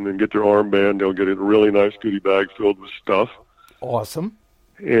registration and get their armband. They'll get a really nice goodie bag filled with stuff. Awesome.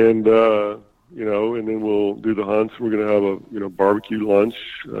 And, and then we'll do the hunts. We're going to have a, barbecue lunch,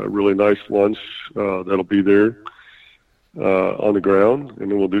 a really nice lunch that'll be there on the ground. And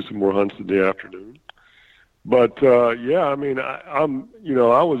then we'll do some more hunts in the afternoon. But, I mean, I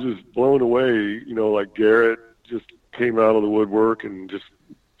was just blown away, like Garrett just came out of the woodwork and just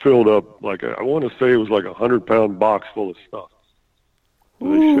filled up I want to say it was like 100-pound box full of stuff.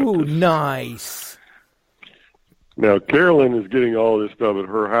 Ooh, nice. Now, Carolyn is getting all this stuff at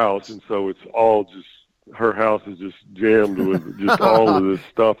her house, and so it's all just, her house is just jammed with just all of this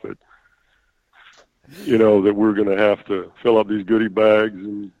stuff that, that we're going to have to fill up these goodie bags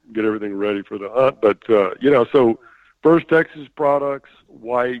and get everything ready for the hunt. But, so First Texas Products,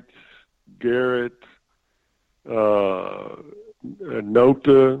 White, Garrett,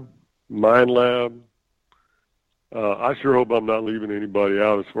 Nota, MineLab. I sure hope I'm not leaving anybody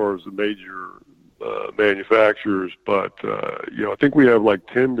out as far as the major manufacturers, but I think we have like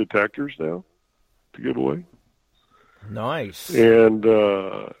 10 detectors now to give away. Nice. And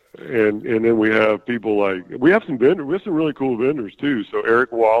then we have people we have some vendors. We have some really cool vendors too. So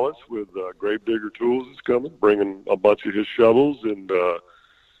Eric Wallace with Gravedigger Tools is coming, bringing a bunch of his shovels and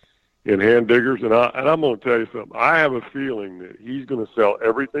hand diggers. And I'm going to tell you something. I have a feeling that he's going to sell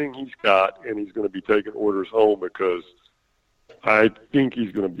everything he's got, and he's going to be taking orders home because I think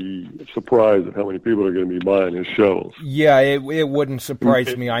he's going to be surprised at how many people are going to be buying his shovels. Yeah, it wouldn't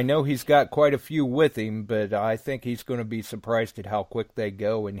surprise me. I know he's got quite a few with him, but I think he's going to be surprised at how quick they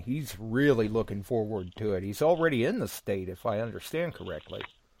go, and he's really looking forward to it. He's already in the state, if I understand correctly.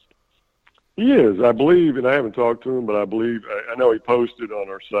 He is, I believe, and I haven't talked to him, but I know he posted on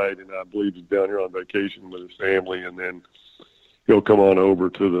our site, and I believe he's down here on vacation with his family, and then he'll come on over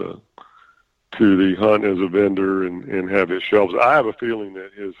to the hunt as a vendor and have his shelves. I have a feeling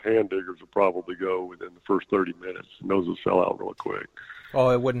that his hand diggers will probably go within the first 30 minutes, and those will sell out real quick. Oh,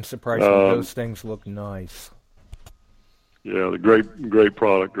 it wouldn't surprise me. Those things look nice. Yeah, the great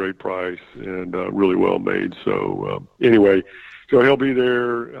product, great price, and really well made. So anyway, so he'll be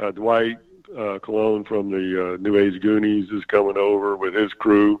there. Dwight Cologne from the New Age Goonies is coming over with his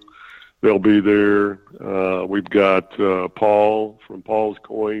crew. They'll be there. We've got Paul from Paul's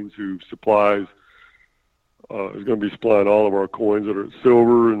Coins, who supplies is going to be supplying all of our coins that are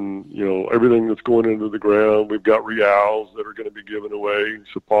silver and, everything that's going into the ground. We've got reals that are going to be given away.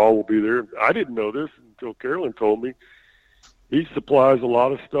 So Paul will be there. I didn't know this until Carolyn told me. He supplies a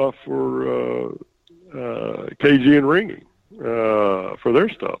lot of stuff for KG and Ringy for their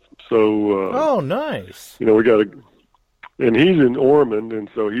stuff. So, oh, nice. We got and he's in Ormond, and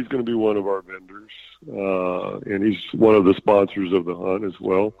so he's going to be one of our vendors. And he's one of the sponsors of the hunt as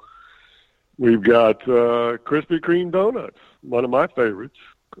well. We've got Krispy Kreme Donuts, one of my favorites.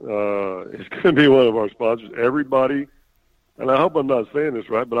 It's going to be one of our sponsors. Everybody, and I hope I'm not saying this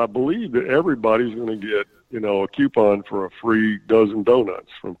right, but I believe that everybody's going to get, a coupon for a free dozen donuts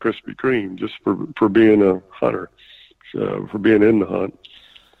from Krispy Kreme just for being a hunter, for being in the hunt.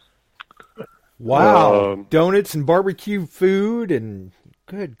 Wow. Donuts and barbecue food and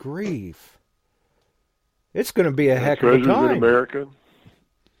good grief. It's going to be a heck of a time. Treasures in America.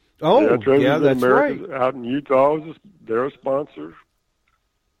 Oh, yeah, that's America, right. Out in Utah, they're a sponsor.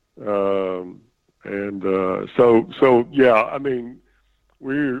 So yeah, I mean,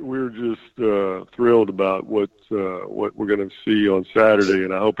 we're just thrilled about what we're going to see on Saturday,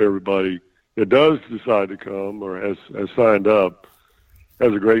 and I hope everybody that does decide to come or has signed up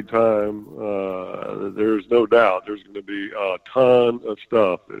has a great time. There's no doubt there's going to be a ton of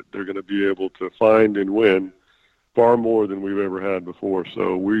stuff that they're going to be able to find and win, far more than we've ever had before.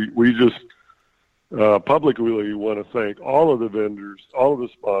 So we just publicly want to thank all of the vendors, all of the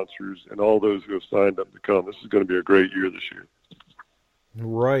sponsors, and all those who have signed up to come. This is going to be a great year this year.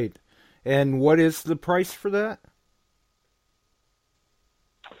 Right. And what is the price for that?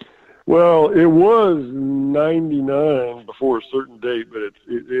 Well, it was $99 before a certain date, but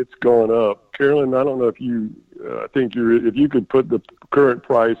it's gone up. Carolyn, I don't know if you if you could put the current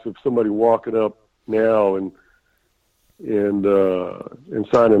price of somebody walking up now and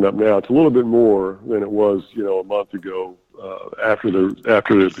signing up now, it's a little bit more than it was, a month ago after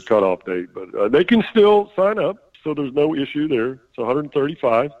the cutoff date. But they can still sign up, so there's no issue there. It's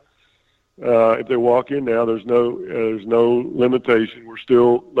 $135. If they walk in now, there's no limitation. We're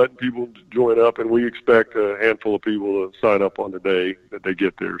still letting people join up, and we expect a handful of people to sign up on the day that they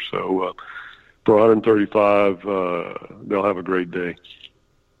get there. So for $135, they'll have a great day.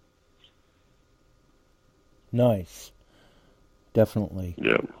 Nice. Definitely.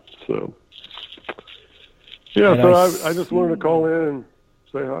 Yeah. So. Yeah. And so I just wanted to call in and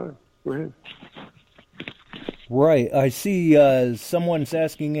say hi. Go ahead. Right. I see someone's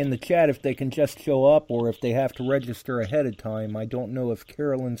asking in the chat if they can just show up or if they have to register ahead of time. I don't know if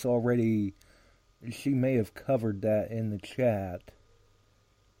Carolyn's already... She may have covered that in the chat.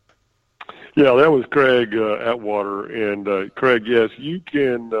 Yeah, that was Craig Atwater. And Craig, yes, you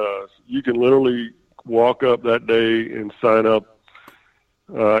can literally walk up that day and sign up.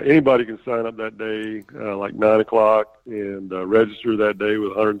 Anybody can sign up that day, like 9 o'clock, and register that day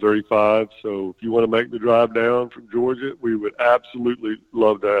with $135. So if you want to make the drive down from Georgia, we would absolutely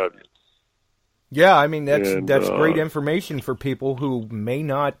love to have you. Yeah, I mean, that's great information for people who may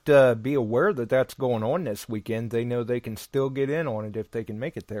not be aware that that's going on this weekend. They know they can still get in on it if they can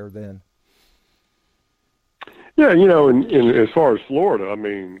make it there then. Yeah, in as far as Florida, I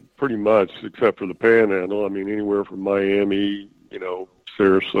mean, pretty much, except for the Panhandle, I mean, anywhere from Miami,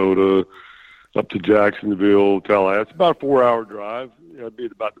 Sarasota, up to Jacksonville, Tallahassee. It's about a 4-hour drive. It'd be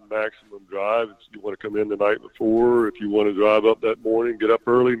about the maximum drive. If you want to come in the night before, if you want to drive up that morning, get up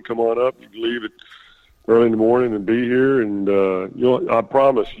early and come on up. You can leave it early in the morning and be here. And I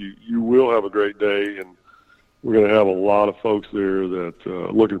promise you will have a great day. And we're going to have a lot of folks there that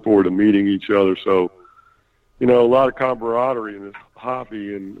looking forward to meeting each other. So, a lot of camaraderie in this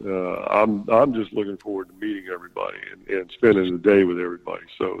hobby, and I'm just looking forward to meeting everybody and spending the day with everybody.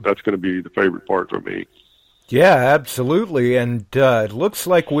 So that's going to be the favorite part for me. Yeah, absolutely. And it looks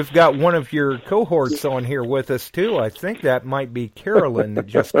like we've got one of your cohorts on here with us, too. I think that might be Carolyn that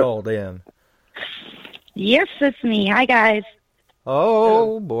just called in. Yes, it's me. Hi, guys.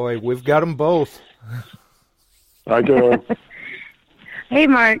 Oh, boy, we've got them both. Hi, Carolyn. Hey,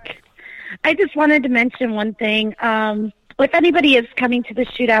 Mark. I just wanted to mention one thing. If anybody is coming to the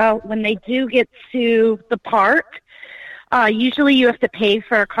shootout, when they do get to the park, usually you have to pay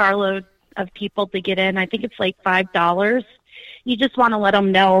for a carload of people to get in. I think it's like $5. You just want to let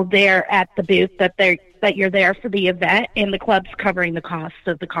them know there at the booth that you're there for the event, and the club's covering the cost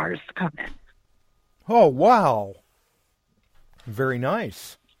of the cars to come in. Oh, wow. Very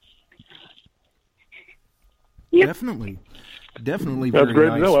nice. Yep. Definitely very That's great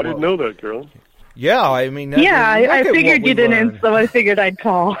nice. to know. I didn't know that, Carolyn. Yeah, I mean... I figured you didn't, so I figured I'd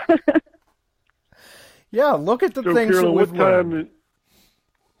call. Yeah, look at the So, things Carolyn, that we've learned.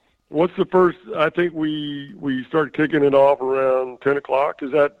 What's the first? I think we start kicking it off around 10 o'clock.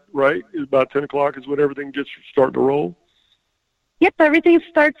 Is that right? Is about 10 o'clock is when everything gets starting to roll? Yep, everything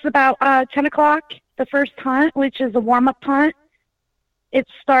starts about 10 o'clock, the first hunt, which is a warm-up hunt. It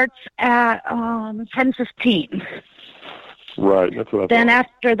starts at 10:15. Right, that's what I Then thought.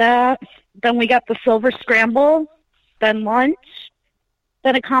 after that, then we got the silver scramble, then lunch,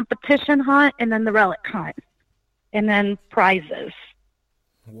 then a competition hunt, and then the relic hunt, and then prizes.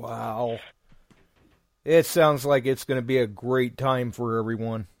 Wow. It sounds like it's going to be a great time for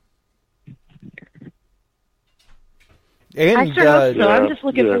everyone. And, I sure hope so. I'm just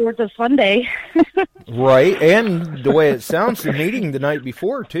looking forward to Sunday. Right, and the way it sounds, the meeting the night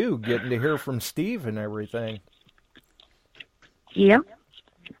before, too, getting to hear from Steve and everything. Yeah.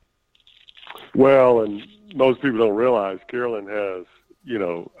 Well, and most people don't realize Carolyn has,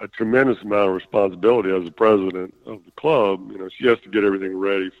 a tremendous amount of responsibility as the president of the club. She has to get everything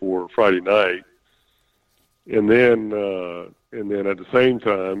ready for Friday night. And then at the same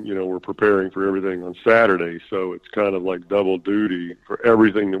time, we're preparing for everything on Saturday. So it's kind of like double duty for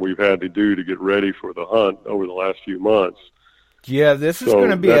everything that we've had to do to get ready for the hunt over the last few months. Yeah, this is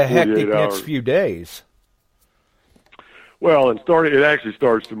going to be a hectic next few days. Well, and it actually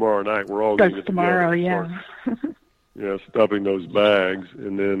starts tomorrow night. We're all going to get tomorrow, together stuffing those bags,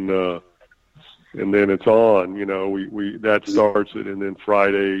 and then it's on. We that starts it, and then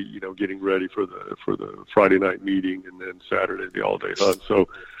Friday, getting ready for the Friday night meeting, and then Saturday the all-day hunt. So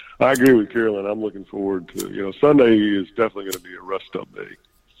I agree with Carolyn. I'm looking forward to Sunday is definitely going to be a rest-up day.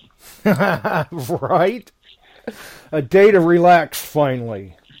 Right, a day to relax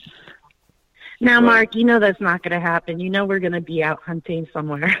finally. Now, Mark, that's not going to happen. We're going to be out hunting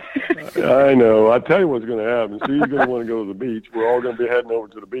somewhere. I know. I tell you what's going to happen. Steve's going to want to go to the beach. We're all going to be heading over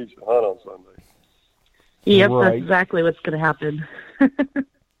to the beach to hunt on Sunday. Yep, right. That's exactly what's going to happen.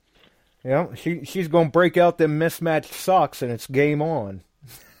 Yeah, she's going to break out them mismatched socks, and it's game on.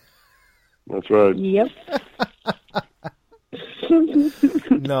 That's right. Yep.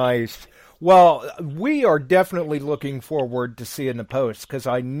 Nice. Well, we are definitely looking forward to seeing the posts, because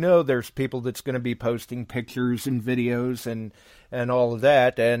I know there's people that's going to be posting pictures and videos and all of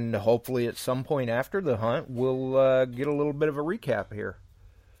that, and hopefully at some point after the hunt, we'll get a little bit of a recap here.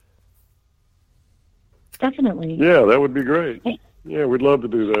 Definitely. Yeah, that would be great. Yeah, we'd love to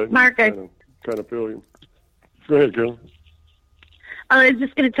do that. Mark, kind of feel you. Go ahead, Carolyn. I was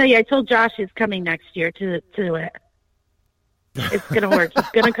just going to tell you, I told Josh he's coming next year to it. It's going to work. He's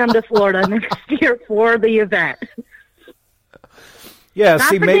going to come to Florida next year for the event. Yeah,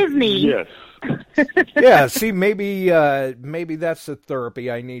 Not for Disney. Yes. Yeah, see, maybe that's the therapy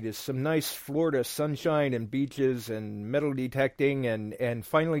I need, is some nice Florida sunshine and beaches and metal detecting, and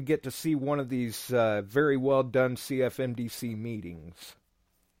finally get to see one of these very well done CFMDC meetings.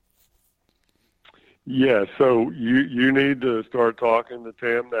 Yeah, so you need to start talking to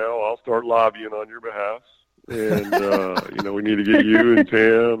Tam now. I'll start lobbying on your behalf. And, we need to get you and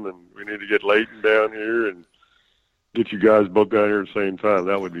Tam, and we need to get Leighton down here and get you guys both down here at the same time.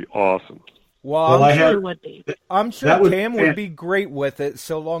 That would be awesome. Well, I'm sure Tam would be great with it,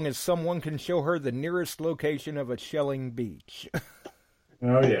 so long as someone can show her the nearest location of a shelling beach.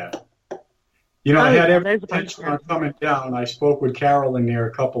 Oh, yeah. I had every intention on coming down. I spoke with Carolyn there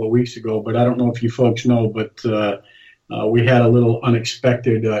a couple of weeks ago, but I don't know if you folks know, but we had a little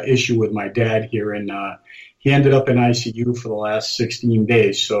unexpected issue with my dad here, and he ended up in ICU for the last 16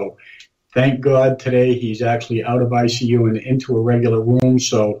 days. So thank God today he's actually out of ICU and into a regular room.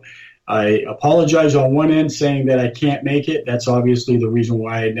 So I apologize on one end saying that I can't make it. That's obviously the reason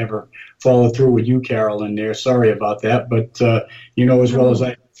why I never followed through with you, Carolyn, there. Sorry about that. But, as well as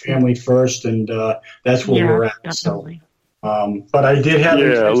I, family first, and that's where we're at. Definitely. So, but I did have...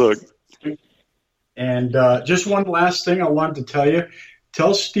 Yeah, look. And just one last thing I wanted to tell you.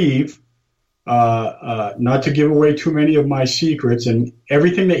 Tell Steve not to give away too many of my secrets, and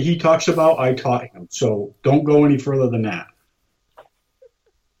everything that he talks about, I taught him. So don't go any further than that.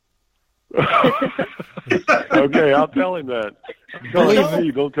 Okay, I'll tell him that.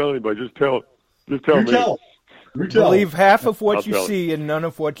 Don't tell anybody. Just tell me. Believe half of what you see and none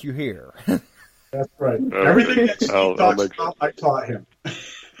of what you hear. That's right. Everything that Steve talks about, I taught him.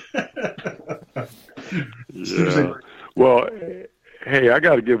 Yeah. Well, hey, I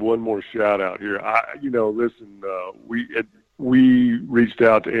got to give one more shout out here. Listen, we reached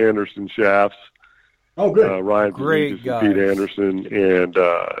out to Anderson Shafts. Oh, good. Ryan Great guys. And Pete Anderson, and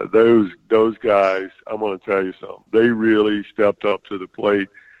those guys. I'm going to tell you something. They really stepped up to the plate.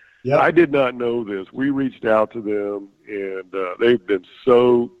 Yeah. I did not know this. We reached out to them, and they've been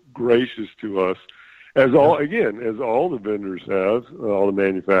so gracious to us, as all the vendors have, all the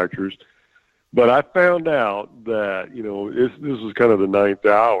manufacturers. But I found out that this was kind of the ninth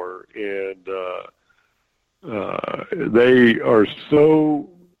hour, and they are so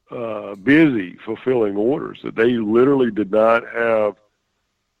busy fulfilling orders that they literally did not have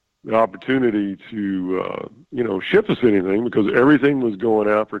the opportunity to ship us anything because everything was going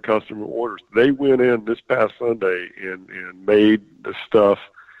out for customer orders. They went in this past Sunday and made the stuff,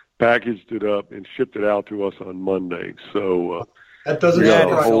 packaged it up, and shipped it out to us on Monday. So that doesn't we got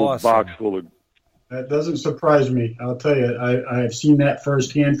surprise a whole awesome. box full of. That doesn't surprise me. I'll tell you, I've seen that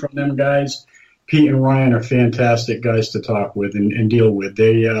firsthand from them guys. Pete and Ryan are fantastic guys to talk with and deal with.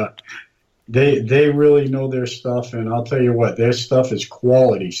 They really know their stuff, and I'll tell you what, their stuff is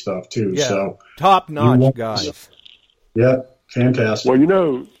quality stuff too. Yeah, so top-notch guys. Yep, fantastic.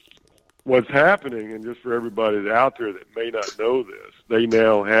 Well, what's happening, and just for everybody that's out there that may not know this, they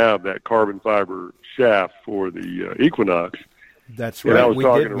now have that carbon fiber shaft for the Equinox. That's And I right. was We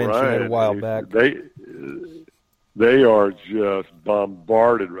talking did to mention Ryan, it a while back. They are just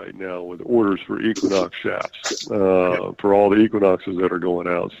bombarded right now with orders for Equinox shafts for all the Equinoxes that are going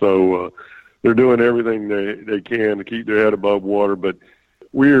out. So they're doing everything they can to keep their head above water. But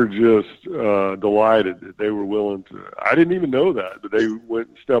we're just delighted that they were willing to. I didn't even know that, but they went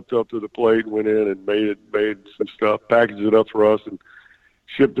and stepped up to the plate, went in and made some stuff, packaged it up for us, and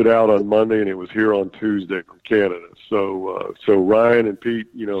shipped it out on Monday, and it was here on Tuesday from Canada. So Ryan and Pete,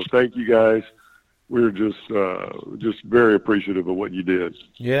 thank you guys. We're just very appreciative of what you did.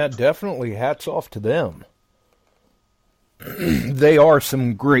 Yeah, definitely. Hats off to them. They are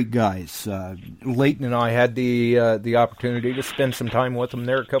some great guys. Leighton and I had the opportunity to spend some time with them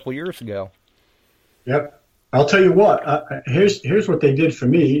there a couple years ago. Yep. I'll tell you what. Here's what they did for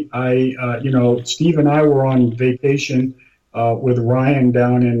me. Steve and I were on vacation with Ryan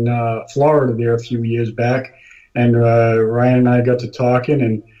down in Florida there a few years back, and Ryan and I got to talking,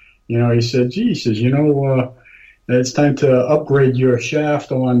 and he said, "Gee," he says, it's time to upgrade your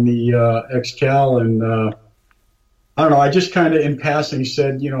shaft on the XCal," and I don't know. I just kind of in passing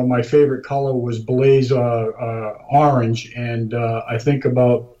said, my favorite color was blaze orange, and I think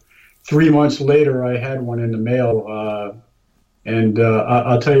about 3 months later, I had one in the mail. And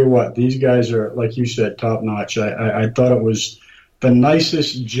I'll tell you what, these guys are, like you said, top notch. I thought it was the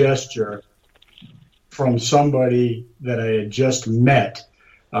nicest gesture from somebody that I had just met.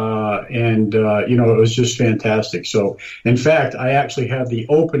 It was just fantastic. So, in fact, I actually have the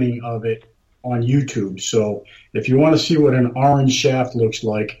opening of it on YouTube. So if you want to see what an orange shaft looks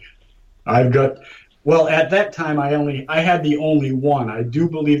like, at that time I had the only one. I do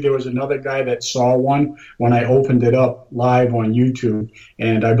believe there was another guy that saw one when I opened it up live on YouTube,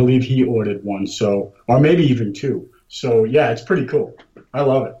 and I believe he ordered one. So, or maybe even two. So yeah, it's pretty cool. I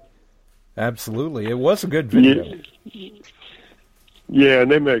love it. Absolutely. It was a good video. Yeah,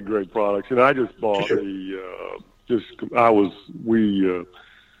 and they make great products. And I just bought we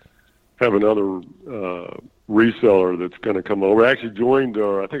have another reseller that's going to come over. Actually joined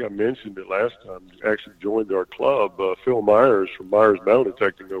I think I mentioned it last time, actually joined our club, Phil Myers from Myers Metal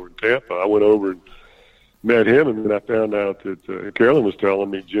Detecting over in Tampa. I went over and met him, and then I found out that Carolyn was telling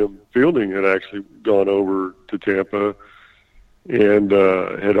me Jim Fielding had actually gone over to Tampa and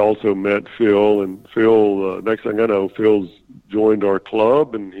had also met Phil. And Phil, next thing I know, Phil's joined our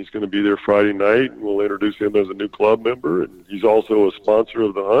club, and he's going to be there Friday night, and we'll introduce him as a new club member. And he's also a sponsor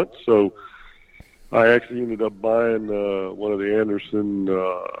of the hunt. So I actually ended up buying one of the Anderson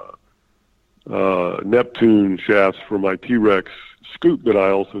Neptune shafts for my T-Rex scoop that I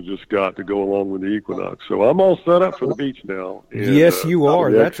also just got to go along with the Equinox. So I'm all set up for the beach now. And, yes, you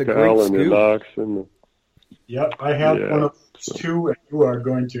are. That's a great scoop. Yep, I have one of those too, and you are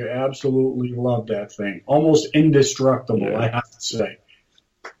going to absolutely love that thing. Almost indestructible, I have to say.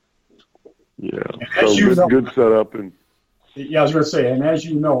 Yeah, so good setup. And yeah, I was going to say, and as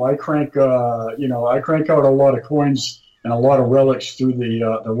you know, I crank out a lot of coins and a lot of relics through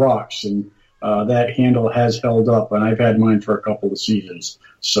the rocks, and that handle has held up, and I've had mine for a couple of seasons.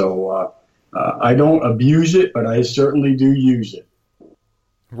 So I don't abuse it, but I certainly do use it.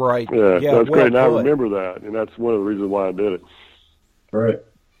 Right. Yeah, that's great. And I remember that, and that's one of the reasons why I did it. Right.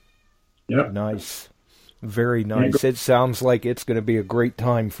 Yep. Nice. Very nice. It sounds like it's going to be a great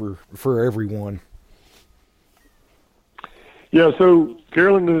time for everyone. Yeah. So,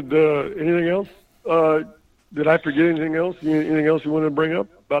 Carolyn, did anything else? Did I forget anything else? Anything else you wanted to bring up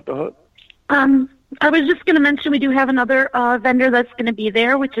about the hunt? I was just going to mention we do have another vendor that's going to be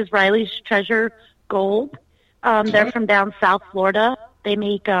there, which is Riley's Treasure Gold. They're from down South Florida. They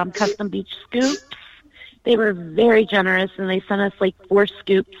make custom beach scoops. They were very generous, and they sent us like 4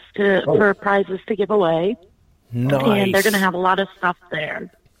 scoops for prizes to give away. Nice. And they're going to have a lot of stuff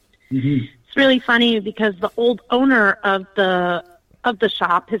there. Mm-hmm. It's really funny because the old owner of the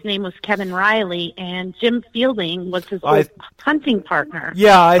shop, his name was Kevin Riley, and Jim Fielding was his old hunting partner.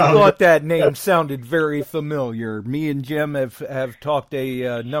 Yeah, I thought that name sounded very familiar. Me and Jim have talked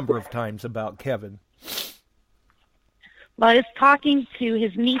a number of times about Kevin. Well, I was talking to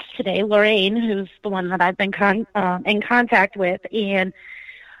his niece today, Lorraine, who's the one that I've been in contact with, and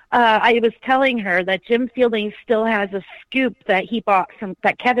I was telling her that Jim Fielding still has a scoop that he bought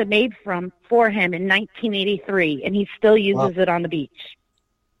that Kevin made for him in 1983, and he still uses it on the beach.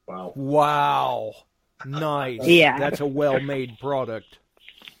 Wow. Nice. Yeah. That's a well-made product.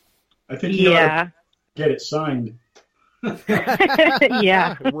 I think you ought to get it signed.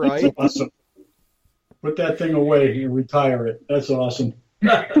 Yeah. Right. That's awesome. Put that thing away and retire it. That's awesome.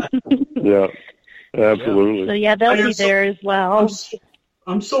 Yeah, absolutely. So, yeah, they'll be there as well.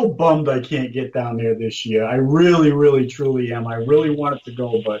 I'm so bummed I can't get down there this year. I really, really, truly am. I really wanted to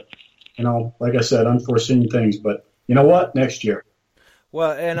go, but, like I said, unforeseen things. But you know what? Next year.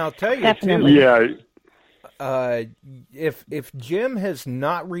 Well, and I'll tell you, Definitely. too. Yeah. If Jim has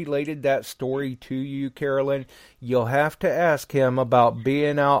not related that story to you, Carolyn, you'll have to ask him about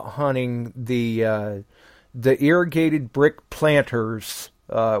being out hunting the irrigated brick planters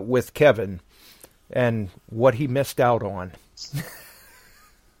with Kevin and what he missed out on.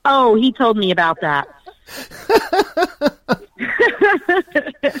 Oh, he told me about that.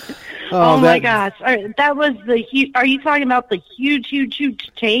 My gosh. That was are you talking about the huge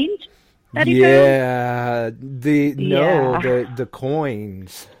change that he found? The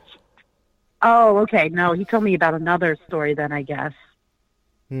coins. Oh, okay. No, he told me about another story then, I guess.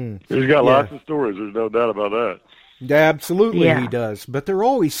 He's got lots of stories. There's no doubt about that. Absolutely, he does. But they're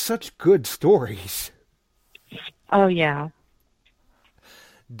always such good stories. Oh, yeah.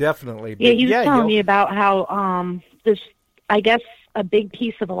 Definitely. Yeah, he was telling me about how I guess a big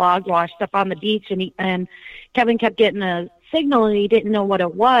piece of the log washed up on the beach, and Kevin kept getting a signal, and he didn't know what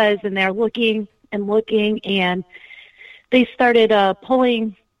it was, and they're looking, and they started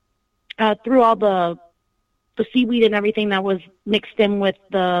pulling through all the seaweed and everything that was mixed in with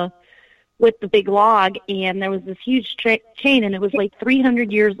the big log, and there was this huge chain, and it was like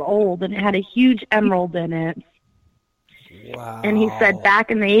 300 years old, and it had a huge emerald in it. Wow. And he said back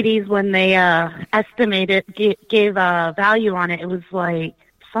in the 80s when they estimated, gave a value on it, it was like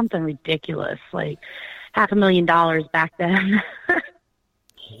something ridiculous, like $500,000 back then.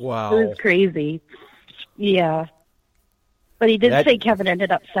 Wow. It was crazy. Yeah. But he did say Kevin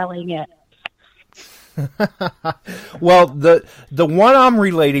ended up selling it. Well, the one I'm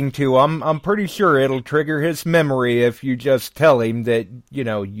relating to, I'm pretty sure it'll trigger his memory if you just tell him that,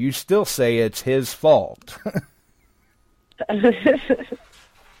 you still say it's his fault.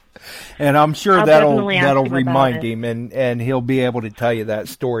 And I'm sure that'll remind him, and he'll be able to tell you that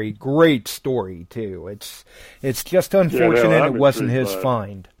story. Great story too. It's just unfortunate it wasn't his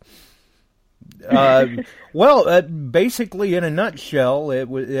find. Well, basically, in a nutshell, it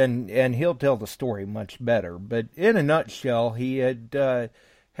was, and he'll tell the story much better. But in a nutshell, he had a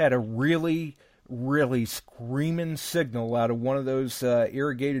really, really screaming signal out of one of those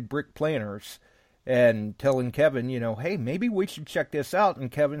irrigated brick planters, and telling Kevin, hey, maybe we should check this out. And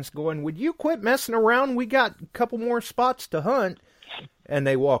Kevin's going, would you quit messing around? We got a couple more spots to hunt. And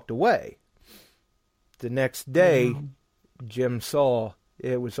they walked away. The next day, Jim saw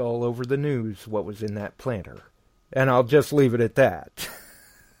it was all over the news what was in that planter. And I'll just leave it at that.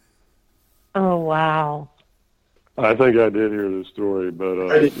 Oh, wow. I think I did hear this story,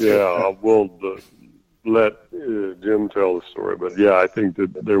 but I will let Jim tell the story. But yeah, I think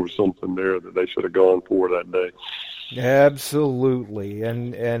that there was something there that they should have gone for that day. Absolutely,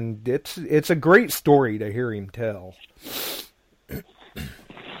 and it's a great story to hear him tell.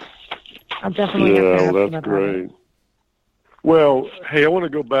 I'll definitely have to ask him that's about great. it. Well, hey, I want to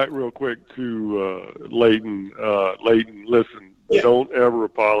go back real quick to Leighton. Leighton, listen, don't ever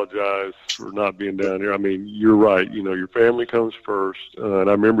apologize for not being down here. I mean, you're right. Your family comes first. And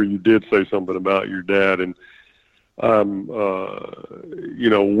I remember you did say something about your dad, and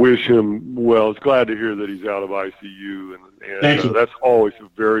wish him well. It's glad to hear that he's out of ICU, and Thank you. That's always a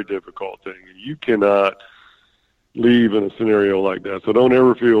very difficult thing. You cannot leave in a scenario like that. So don't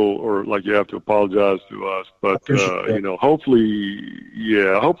ever feel or like you have to apologize to us. But hopefully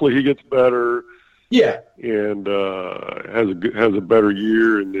he gets better. Yeah, and has a better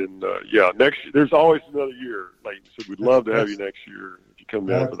year, and then next year there's always another year. Like so, we'd love to have you next year if you come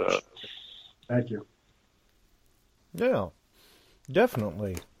down for that. Thank you. Yeah,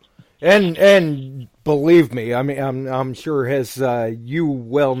 definitely. And believe me, I mean, I'm sure, as you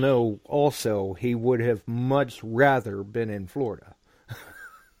well know, also he would have much rather been in Florida.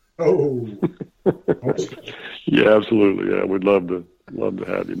 Oh, yeah, absolutely. Yeah, we'd love to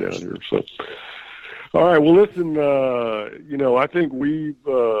have you down here. So. All right. Well, listen, I think we've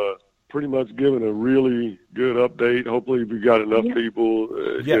pretty much given a really good update. Hopefully we've got enough people.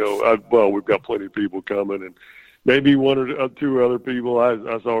 Yes. We've got plenty of people coming, and maybe one or two other people. I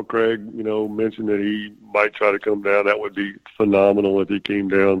saw Craig, mention that he might try to come down. That would be phenomenal if he came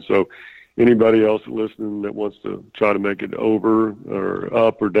down. So anybody else listening that wants to try to make it over or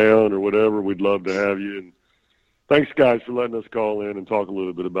up or down or whatever, we'd love to have you. And thanks, guys, for letting us call in and talk a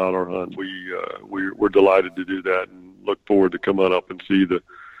little bit about our hunt. We're delighted to do that and look forward to coming up and see the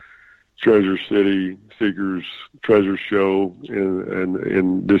Treasure City Seekers Treasure Show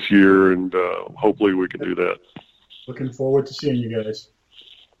in this year, and hopefully we can do that. Looking forward to seeing you guys.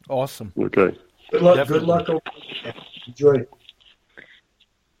 Awesome. Okay. Good luck. Definitely. Good luck. Enjoy.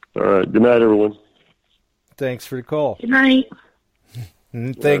 All right. Good night, everyone. Thanks for the call. Good night.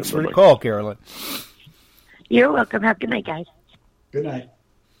 And thanks for the call, Carolyn. You're welcome. Have a good night, guys. Good night.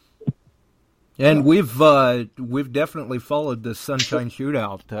 And we've definitely followed the Sunshine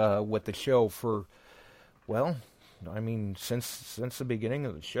Shootout with the show for, since the beginning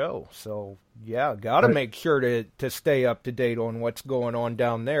of the show. So yeah, got to make sure to stay up to date on what's going on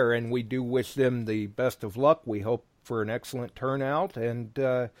down there. And we do wish them the best of luck. We hope for an excellent turnout and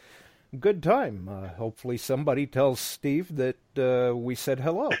good time. Hopefully somebody tells Steve that we said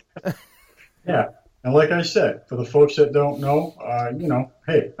hello. Yeah. And like I said, for the folks that don't know,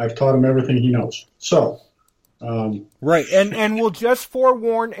 hey, I've taught him everything he knows. So, right, and we'll just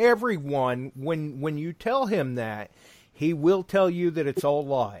forewarn everyone when you tell him that, he will tell you that it's all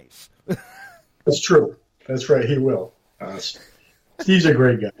lies. That's true. That's right. He will. Steve's a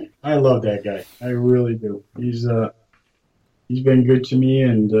great guy. I love that guy. I really do. He's been good to me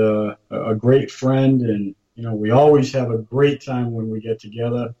and a great friend, and we always have a great time when we get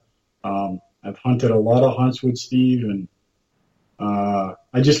together. I've hunted a lot of hunts with Steve, and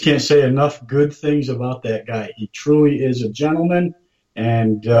I just can't say enough good things about that guy. He truly is a gentleman,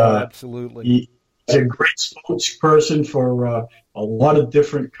 and absolutely, he's a great spokesperson for a lot of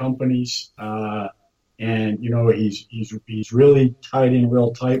different companies. And he's really tied in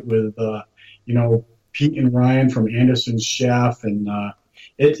real tight with Pete and Ryan from Anderson's Shaft, and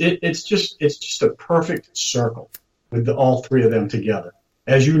it's just a perfect circle with all three of them together.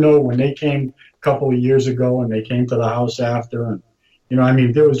 As you know, when they came a couple of years ago and they came to the house after, and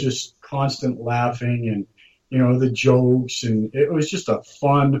there was just constant laughing and the jokes, and it was just a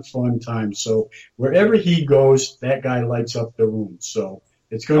fun time. So wherever he goes, that guy lights up the room. So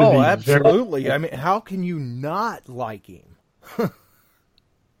it's going to be absolutely. How can you not like him?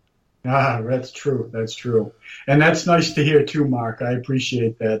 That's true. That's true. And that's nice to hear too, Mark. I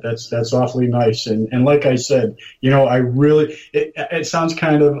appreciate that. That's awfully nice. And like I said, I really, it sounds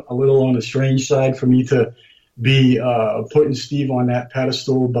kind of a little on the strange side for me to be putting Steve on that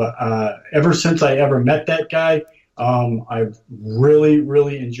pedestal. But ever since I ever met that guy, I've really,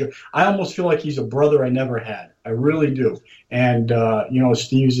 really enjoyed. I almost feel like he's a brother I never had. I really do. And,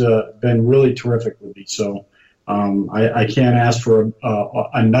 Steve's been really terrific with me. So, I can't ask for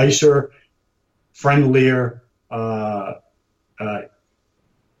a nicer, friendlier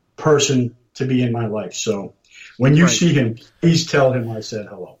person to be in my life. So when you see him, please tell him I said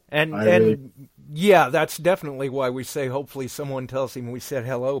hello. Yeah, that's definitely why we say hopefully someone tells him we said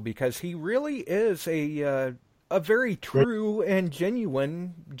hello, because he really is a very true and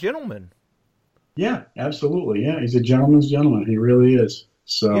genuine gentleman. Yeah, absolutely. Yeah, he's a gentleman's gentleman. He really is.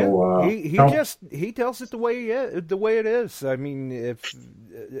 So he tells it the way it is. I mean, if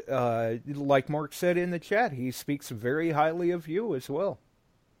like Mark said in the chat, he speaks very highly of you as well.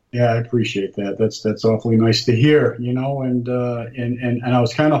 Yeah, I appreciate that. That's awfully nice to hear. And I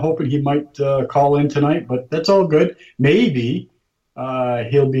was kind of hoping he might call in tonight, but that's all good. Maybe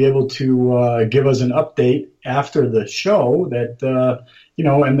he'll be able to give us an update after the show that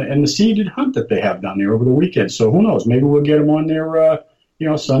and the seeded hunt that they have down there over the weekend. So who knows? Maybe we'll get him on there.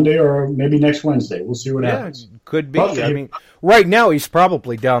 Sunday or maybe next Wednesday. We'll see what happens. Could be. Right now he's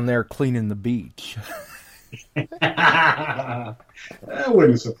probably down there cleaning the beach. That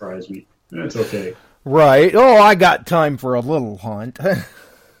wouldn't surprise me. That's okay. Right. Oh, I got time for a little hunt.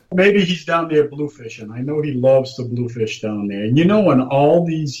 Maybe he's down there bluefishing. I know he loves to bluefish down there. And in all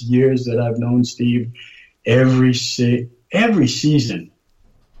these years that I've known Steve, every season,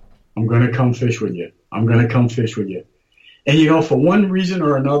 I'm going to come fish with you. I'm going to come fish with you. And, for one reason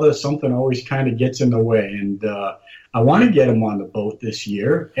or another, something always kind of gets in the way. And I want to get him on the boat this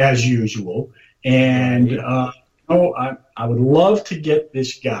year, as usual. And, I would love to get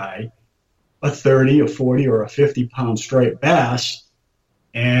this guy a 30, a 40, or a 50-pound striped bass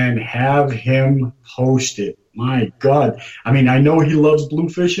and have him post it. My God. I mean, I know he loves blue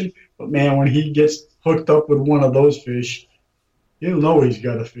fishing, but, man, when he gets hooked up with one of those fish, he'll know he's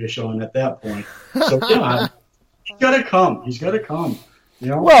got a fish on at that point. So, yeah, he's got to come. He's got to come.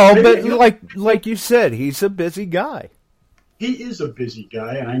 Well, maybe, but like you said, he's a busy guy. He is a busy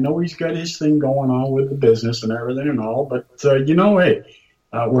guy, and I know he's got his thing going on with the business and everything and all, but, hey,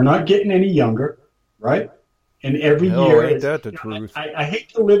 we're not getting any younger, right? And every year, ain't that the truth? I hate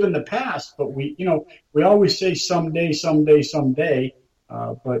to live in the past, but we always say someday,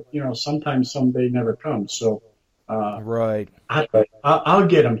 but sometimes someday never comes. So, right, I'll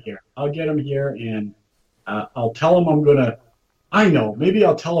get him here. I'll get him here, and I'll tell him I'm gonna. I know, maybe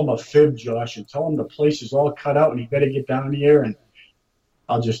I'll tell him a fib, Josh, and tell him the place is all cut out and he better get down here, and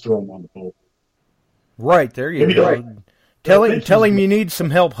I'll just throw him on the boat. Right, there you go. Tell him you need some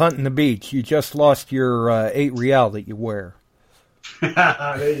help hunting the beach. You just lost your $8 that you wear.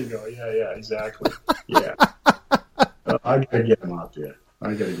 There you go. Yeah, exactly. Yeah. I got to get him out there.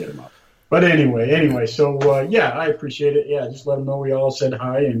 But anyway, so, I appreciate it. Yeah, just let him know we all said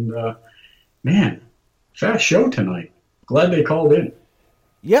hi. And, man, fast show tonight. Glad they called in.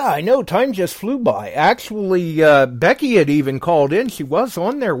 Yeah, I know. Time just flew by. Actually, Becky had even called in. She was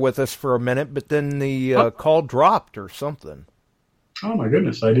on there with us for a minute, but then the call dropped or something. Oh, my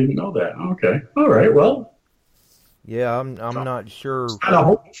goodness. I didn't know that. Okay. All right. Well. Yeah, I'm not sure. Kind of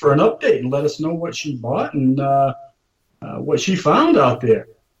hoping for an update and let us know what she bought and what she found out there.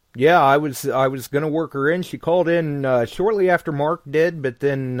 Yeah, I was going to work her in. She called in shortly after Mark did, but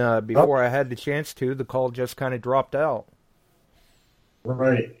then before I had the chance to, the call just kind of dropped out.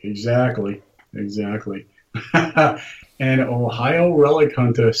 Right, exactly. And Ohio Relic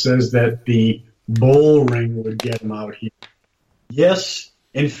Hunter says that the bull ring would get him out here. Yes,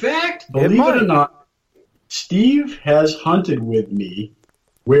 in fact, believe it or not, Steve has hunted with me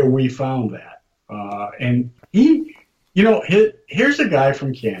where we found that. And he, here's a guy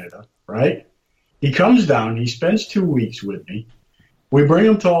from Canada, right? He comes down, he spends 2 weeks with me. We bring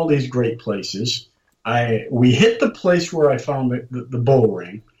him to all these great places. We hit the place where I found the bull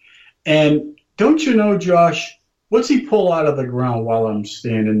ring. And don't you know, Josh, what's he pull out of the ground while I'm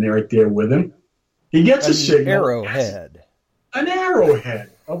standing right there with him? He gets a signal. Arrowhead. An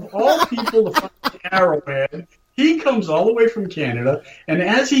arrowhead. Of all people to find an arrowhead, he comes all the way from Canada, and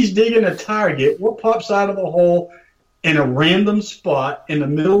as he's digging a target, what pops out of the hole in a random spot in the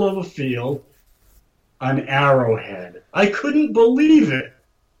middle of a field? An arrowhead. I couldn't believe it.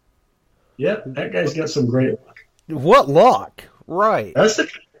 Yep, that guy's got some great luck. What luck? Right. That's the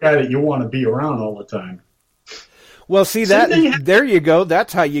kind of guy that you want to be around all the time. Well, see, there you go.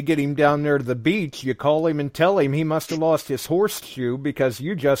 That's how you get him down there to the beach. You call him and tell him he must have lost his horseshoe because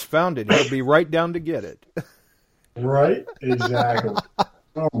you just found it. He'll be right down to get it. Right? Exactly.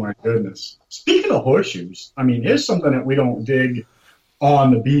 Oh, my goodness. Speaking of horseshoes, I mean, here's something that we don't dig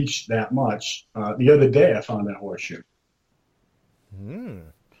on the beach that much. The other day I found that horseshoe.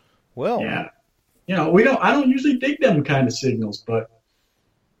 Well, yeah. I don't usually dig them kind of signals, but,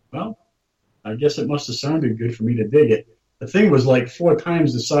 well, I guess it must have sounded good for me to dig it. The thing was like 4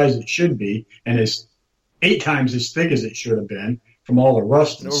 times the size it should be, and it's 8 times as thick as it should have been from all the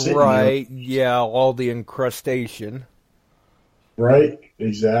rust and sitting right, there. Yeah, all the incrustation. Right,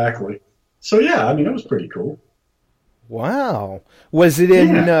 exactly. So, yeah, I mean, it was pretty cool. Wow. Was it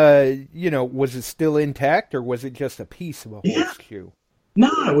was it still intact, or was it just a piece of a horseshoe? No,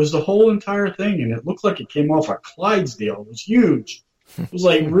 it was the whole entire thing, and it looked like it came off a Clydesdale. It was huge. It was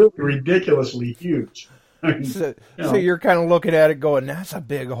like really ridiculously huge. I mean, so you're kind of looking at it going, that's a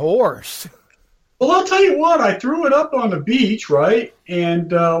big horse. Well, I'll tell you what, I threw it up on the beach, right?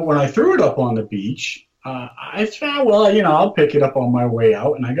 And when I threw it up on the beach, I thought, well, I'll pick it up on my way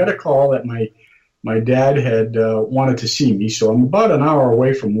out. And I got a call that my dad had wanted to see me. So I'm about an hour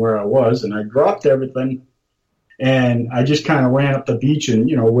away from where I was, and I dropped everything. And I just kind of ran up the beach and,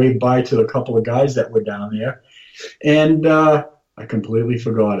 waved bye to a couple of guys that were down there. And I completely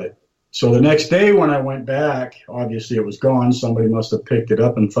forgot it. So the next day when I went back, obviously it was gone. Somebody must have picked it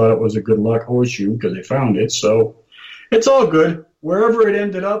up and thought it was a good luck horseshoe because they found it. So it's all good. wherever it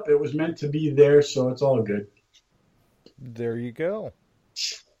ended up, it was meant to be there, so it's all good. There you go.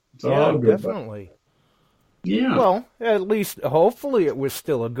 It's all good. Definitely. Yeah. Well, at least, hopefully, it was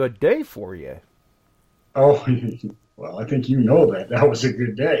still a good day for you. Oh, well, I think you know that. That was a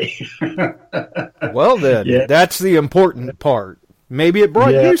good day. Well, then, that's the important part. Maybe it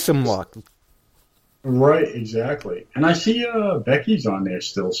brought you some luck. Right, exactly. And I see Becky's on there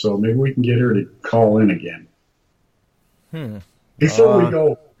still, so maybe we can get her to call in again.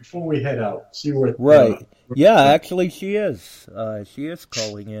 Before we head out, see what. Right. Actually, she is. She is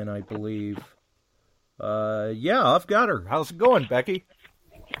calling in, I believe. I've got her. How's it going, Becky?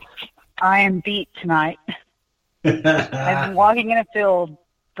 I am beat tonight. I've been walking in a field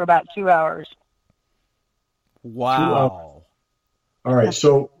for about 2 hours. Wow. 2 hours. All right,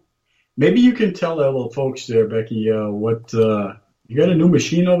 so maybe you can tell the little folks there, Becky, what you got a new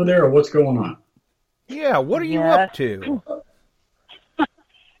machine over there, or what's going on? Yeah, what are you up to?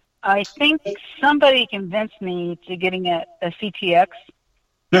 I think somebody convinced me to getting a CTX.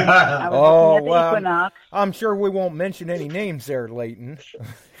 I was looking at the Equinox. I'm sure we won't mention any names there, Leighton.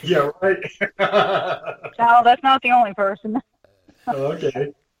 Yeah, right. No, that's not the only person.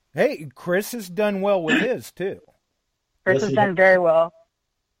 Okay. Hey, Chris has done well with his, too. Chris has done very well.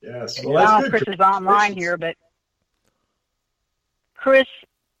 Yes. Well, I don't know if Chris is online here, but Chris,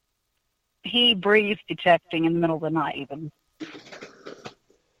 he breathes detecting in the middle of the night even.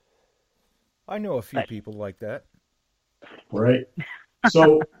 I know a few people like that. Right.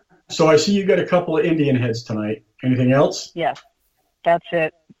 So I see you got a couple of Indian heads tonight. Anything else? Yes, that's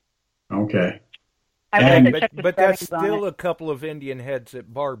it. Okay. But that's still a couple of Indian heads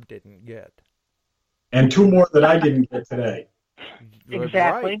that Barb didn't get. And 2 more that I didn't get today.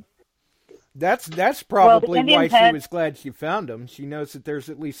 Exactly. Right. That's probably why she was glad she found them. She knows that there's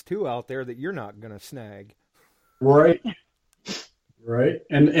at least 2 out there that you're not going to snag. Right. Right.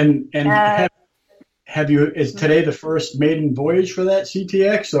 And have you? Is today the first maiden voyage for that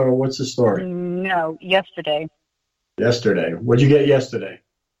CTX, or what's the story? No, yesterday. Yesterday. What'd you get yesterday?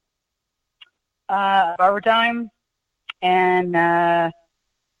 Barber dime and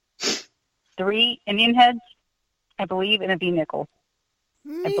 3 Indian heads, I believe, and a V-nickel.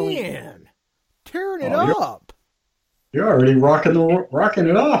 Man, tearing it up. You're already rocking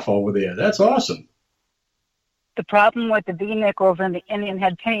it off over there. That's awesome. The problem with the V-nickels and the Indian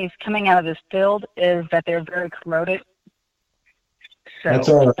head pennies coming out of this field is that they're very corroded. So. That's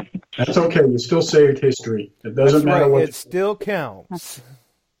all right. That's okay. You still saved history. It doesn't matter what. It still counts.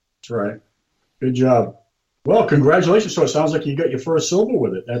 That's right. Good job. Well, congratulations. So it sounds like you got your first silver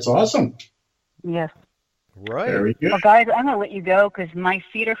with it. That's awesome. Yes. Right. Very good. Well, guys, I'm going to let you go because my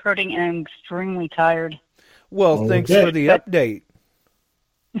feet are hurting and I'm extremely tired. Well, thanks for the update.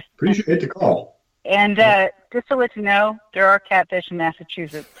 Appreciate the call. And just to let you know, there are catfish in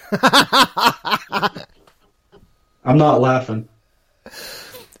Massachusetts. I'm not laughing.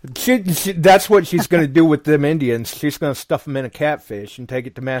 That's what she's going to do with them Indians. She's going to stuff them in a catfish and take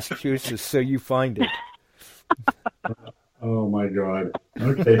it to Massachusetts so you find it. Oh, my God.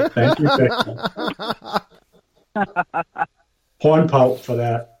 Okay, thank you, Becky. Horn pout for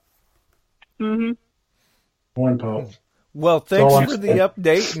that. Mm-hmm. Horn pout. Well, thanks for the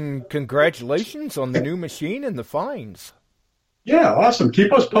update and congratulations on the new machine and the finds. Yeah, awesome.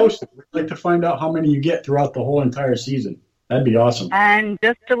 Keep us posted. We'd like to find out how many you get throughout the whole entire season. That'd be awesome. And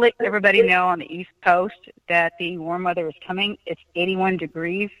just to let everybody know on the East Coast that the warm weather is coming, it's 81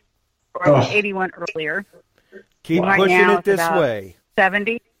 degrees, or it was 81 earlier. Keep pushing it this way.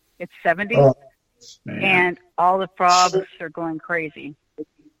 70. It's 70. And all the frogs are going crazy.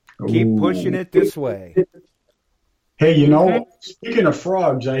 Keep pushing it this way. Hey, you know, speaking of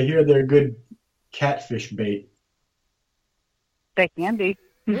frogs, I hear they're good catfish bait. They can be.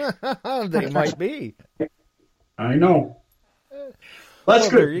 They might be. I know. That's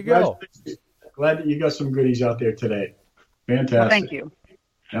good. There you go. Glad that you got some goodies out there today. Fantastic. Well, thank you.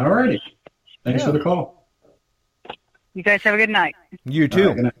 All righty. Thanks for the call. You guys have a good night. You too.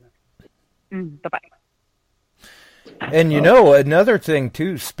 Right, good night. Bye-bye. And you know, another thing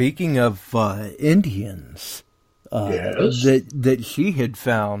too, speaking of Indians, that she had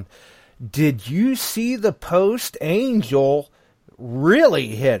found, did you see the post Angel really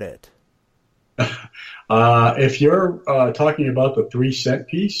hit it? If you're talking about the 3-cent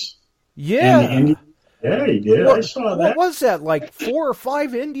piece, yeah, he did. I saw that. What was that? Like 4 or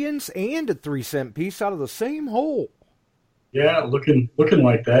 5 Indians and a 3-cent piece out of the same hole. Yeah, looking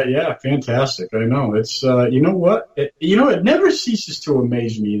like that. Yeah, fantastic. I know. It's you know what? It never ceases to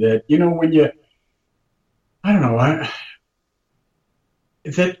amaze me that when you, I don't know,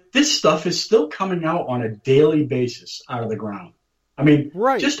 that this stuff is still coming out on a daily basis out of the ground. I mean,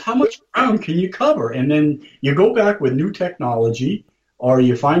 Right. just how much ground can you cover? And then you go back with new technology, or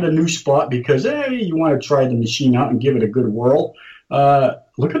you find a new spot because, hey, you want to try the machine out and give it a good whirl.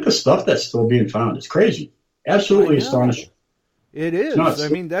 Look at the stuff that's still being found. It's crazy. Absolutely astonishing. It is. Nuts. I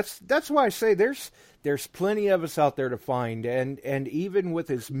mean, that's why I say there's plenty of us out there to find, and even with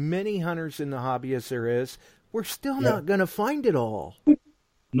as many hunters in the hobby as there is, we're still not going to find it all.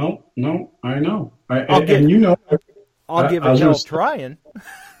 No, I know. I'll give it hell trying.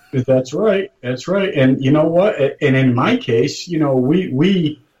 That's right. And you know what? And in my case,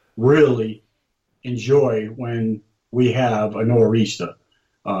 we really enjoy when we have a nor'easter.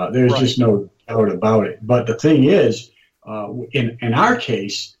 There's just no doubt about it. But the thing is, in our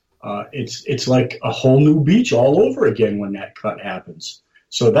case, it's like a whole new beach all over again when that cut happens.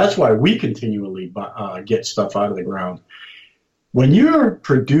 So that's why we continually get stuff out of the ground. When you're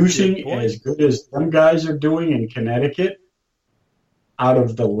producing as good as them guys are doing in Connecticut, out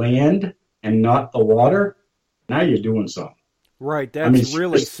of the land and not the water, now you're doing something. Right, that's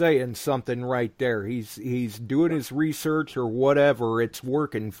really saying something right there. He's doing his research or whatever. It's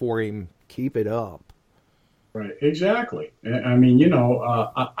working for him. Keep it up. Right, exactly. I mean,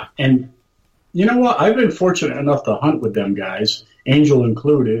 and you know what? I've been fortunate enough to hunt with them guys, Angel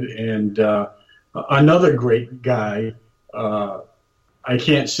included, and another great guy. I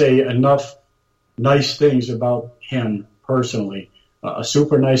can't say enough nice things about him personally. A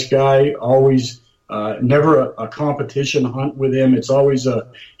super nice guy, always, never a competition hunt with him. It's always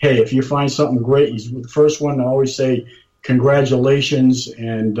hey, if you find something great, he's the first one to always say congratulations,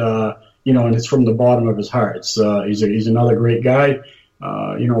 and and it's from the bottom of his heart. He's another great guy.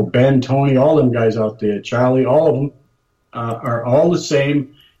 Ben, Tony, all them guys out there, Charlie, all of them are all the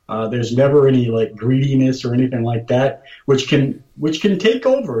same. There's never any like greediness or anything like that, which can take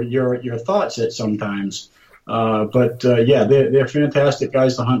over your thoughts at sometimes. But they're fantastic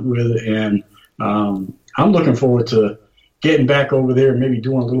guys to hunt with, and I'm looking forward to getting back over there and maybe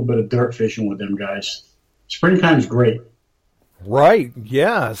doing a little bit of dirt fishing with them guys. Springtime's great. Right,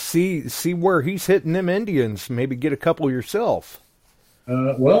 yeah. See where he's hitting them Indians. Maybe get a couple yourself.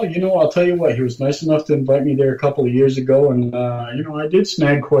 Well, I'll tell you what. He was nice enough to invite me there a couple of years ago, and I did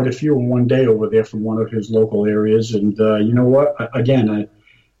snag quite a few in one day over there from one of his local areas. And you know what? Again,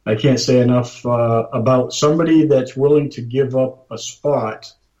 I can't say enough about somebody that's willing to give up a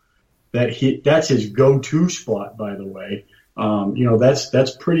spot that's his go-to spot. By the way,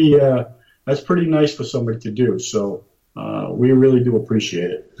 that's pretty nice for somebody to do. So we really do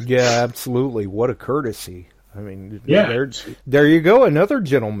appreciate it. Yeah, absolutely. What a courtesy. I mean, there you go, another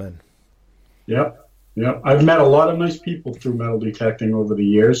gentleman. Yep. I've met a lot of nice people through metal detecting over the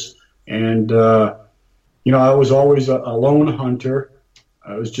years, and I was always a lone hunter.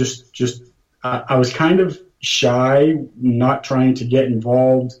 I was I was kind of shy, not trying to get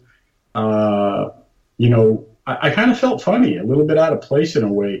involved. I kind of felt funny, a little bit out of place in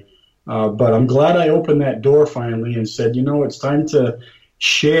a way, but I'm glad I opened that door finally and said, it's time to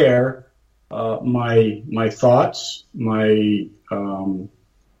share my thoughts, my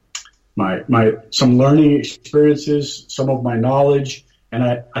some learning experiences, some of my knowledge, and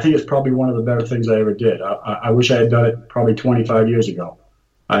I think it's probably one of the better things I ever did. I wish I had done it probably 25 years ago.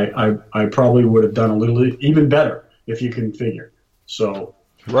 I probably would have done a little even better, if you can figure. So,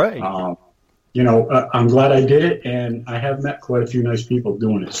 right. I'm glad I did it, and I have met quite a few nice people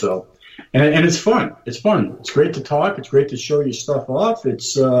doing it. So, and it's fun. It's fun. It's great to talk. It's great to show you stuff off.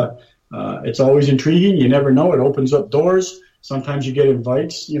 It's always intriguing. You never know. It opens up doors. Sometimes you get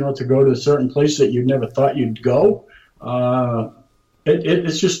invites, to go to a certain place that you never thought you'd go.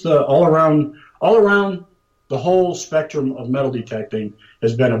 It's just all around the whole spectrum of metal detecting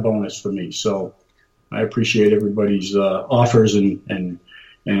has been a bonus for me. So I appreciate everybody's offers and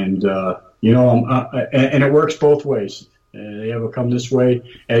it works both ways. They ever come this way,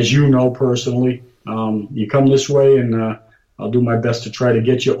 as you know personally, you come this way, and I'll do my best to try to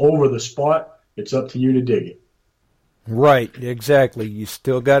get you over the spot. It's up to you to dig it. Right, exactly. You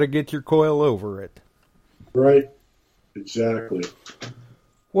still got to get your coil over it. Right, exactly.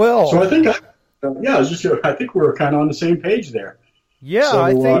 Well, so I think I think we're kind of on the same page there. Yeah, so,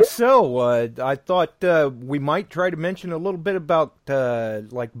 I think so. I thought we might try to mention a little bit about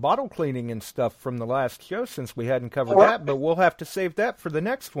like bottle cleaning and stuff from the last show, since we hadn't covered that, but we'll have to save that for the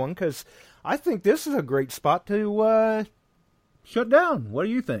next one, because I think this is a great spot to shut down. What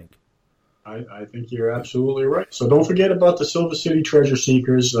do you think? I think you're absolutely right. So don't forget about the Silver City Treasure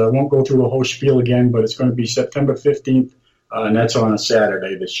Seekers. I won't go through the whole spiel again, but it's going to be September 15th, and that's on a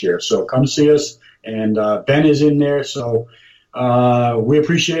Saturday this year. So come see us, and Ben is in there, so we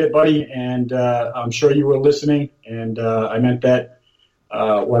appreciate it, buddy, and I'm sure you were listening, and I meant that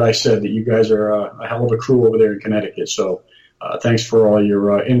what I said, that you guys are a hell of a crew over there in Connecticut. So thanks for all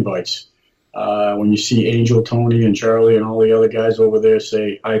your invites. When you see Angel, Tony, and Charlie, and all the other guys over there,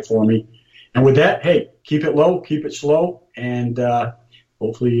 say hi for me. And with that, hey, keep it low, keep it slow, and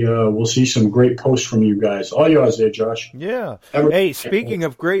hopefully we'll see some great posts from you guys. All yours there, Josh. Yeah. Hey, speaking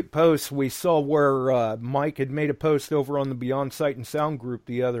of great posts, we saw where Mike had made a post over on the Beyond Sight and Sound group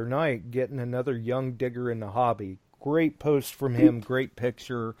the other night, getting another young digger in the hobby. Great post from him, great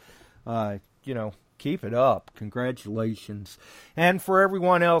picture. Keep it up. Congratulations. And for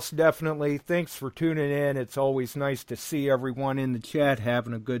everyone else, definitely, thanks for tuning in. It's always nice to see everyone in the chat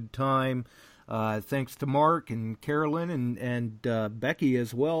having a good time. Thanks to Mark and Carolyn and Becky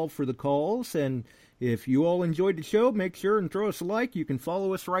as well for the calls. And if you all enjoyed the show, make sure and throw us a like. You can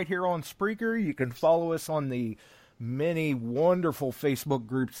follow us right here on Spreaker. You can follow us on the many wonderful Facebook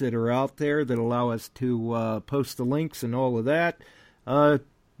groups that are out there that allow us to post the links and all of that. Other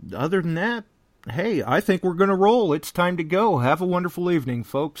than that, hey, I think we're going to roll. It's time to go. Have a wonderful evening,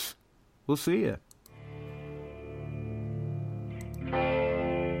 folks. We'll see you.